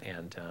that,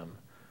 and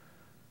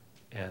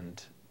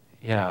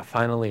yeah,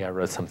 finally I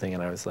wrote something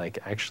and I was like,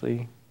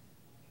 actually,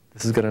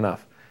 this is good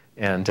enough.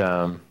 And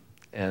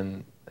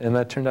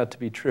that turned out to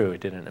be true.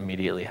 It didn't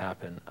immediately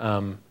happen.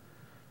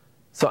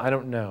 So I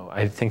don't know.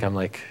 I think I'm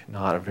like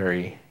not a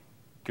very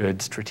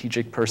good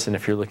strategic person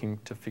if you're looking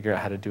to figure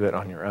out how to do it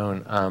on your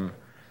own.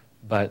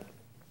 But,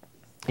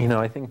 you know,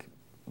 I think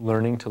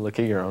learning to look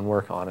at your own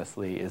work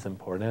honestly is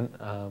important.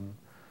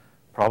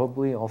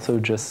 Probably also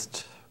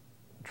just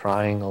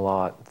trying a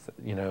lot,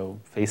 you know,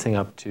 facing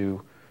up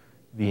to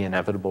the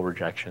inevitable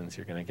rejections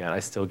you're going to get. I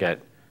still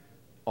get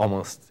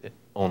almost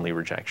only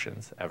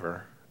rejections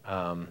ever.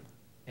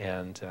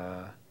 And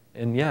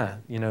yeah,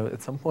 you know,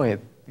 at some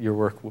point your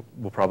work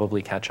will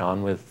probably catch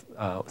on with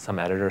some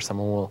editor.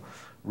 Someone will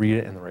read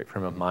it in the right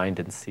frame of mind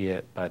and see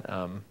it. But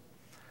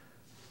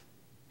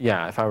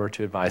yeah, if I were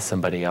to advise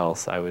somebody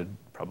else, I would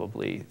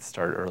probably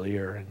start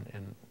earlier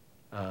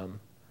and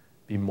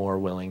be more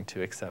willing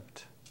to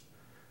accept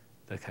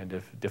the kind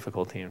of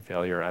difficulty and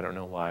failure. I don't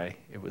know why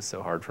it was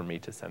so hard for me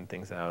to send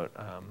things out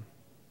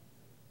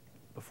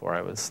before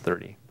I was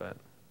 30, but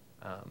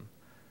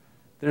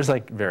there's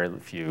like very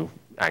few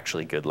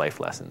actually good life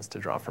lessons to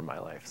draw from my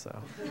life,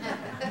 so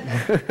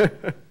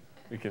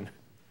we can,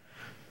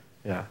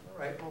 yeah. All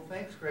right, well,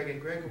 thanks, Greg,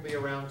 and Greg will be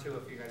around too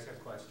if you guys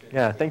have questions.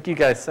 Yeah, thank you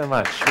guys so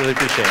much. Really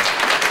appreciate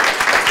it.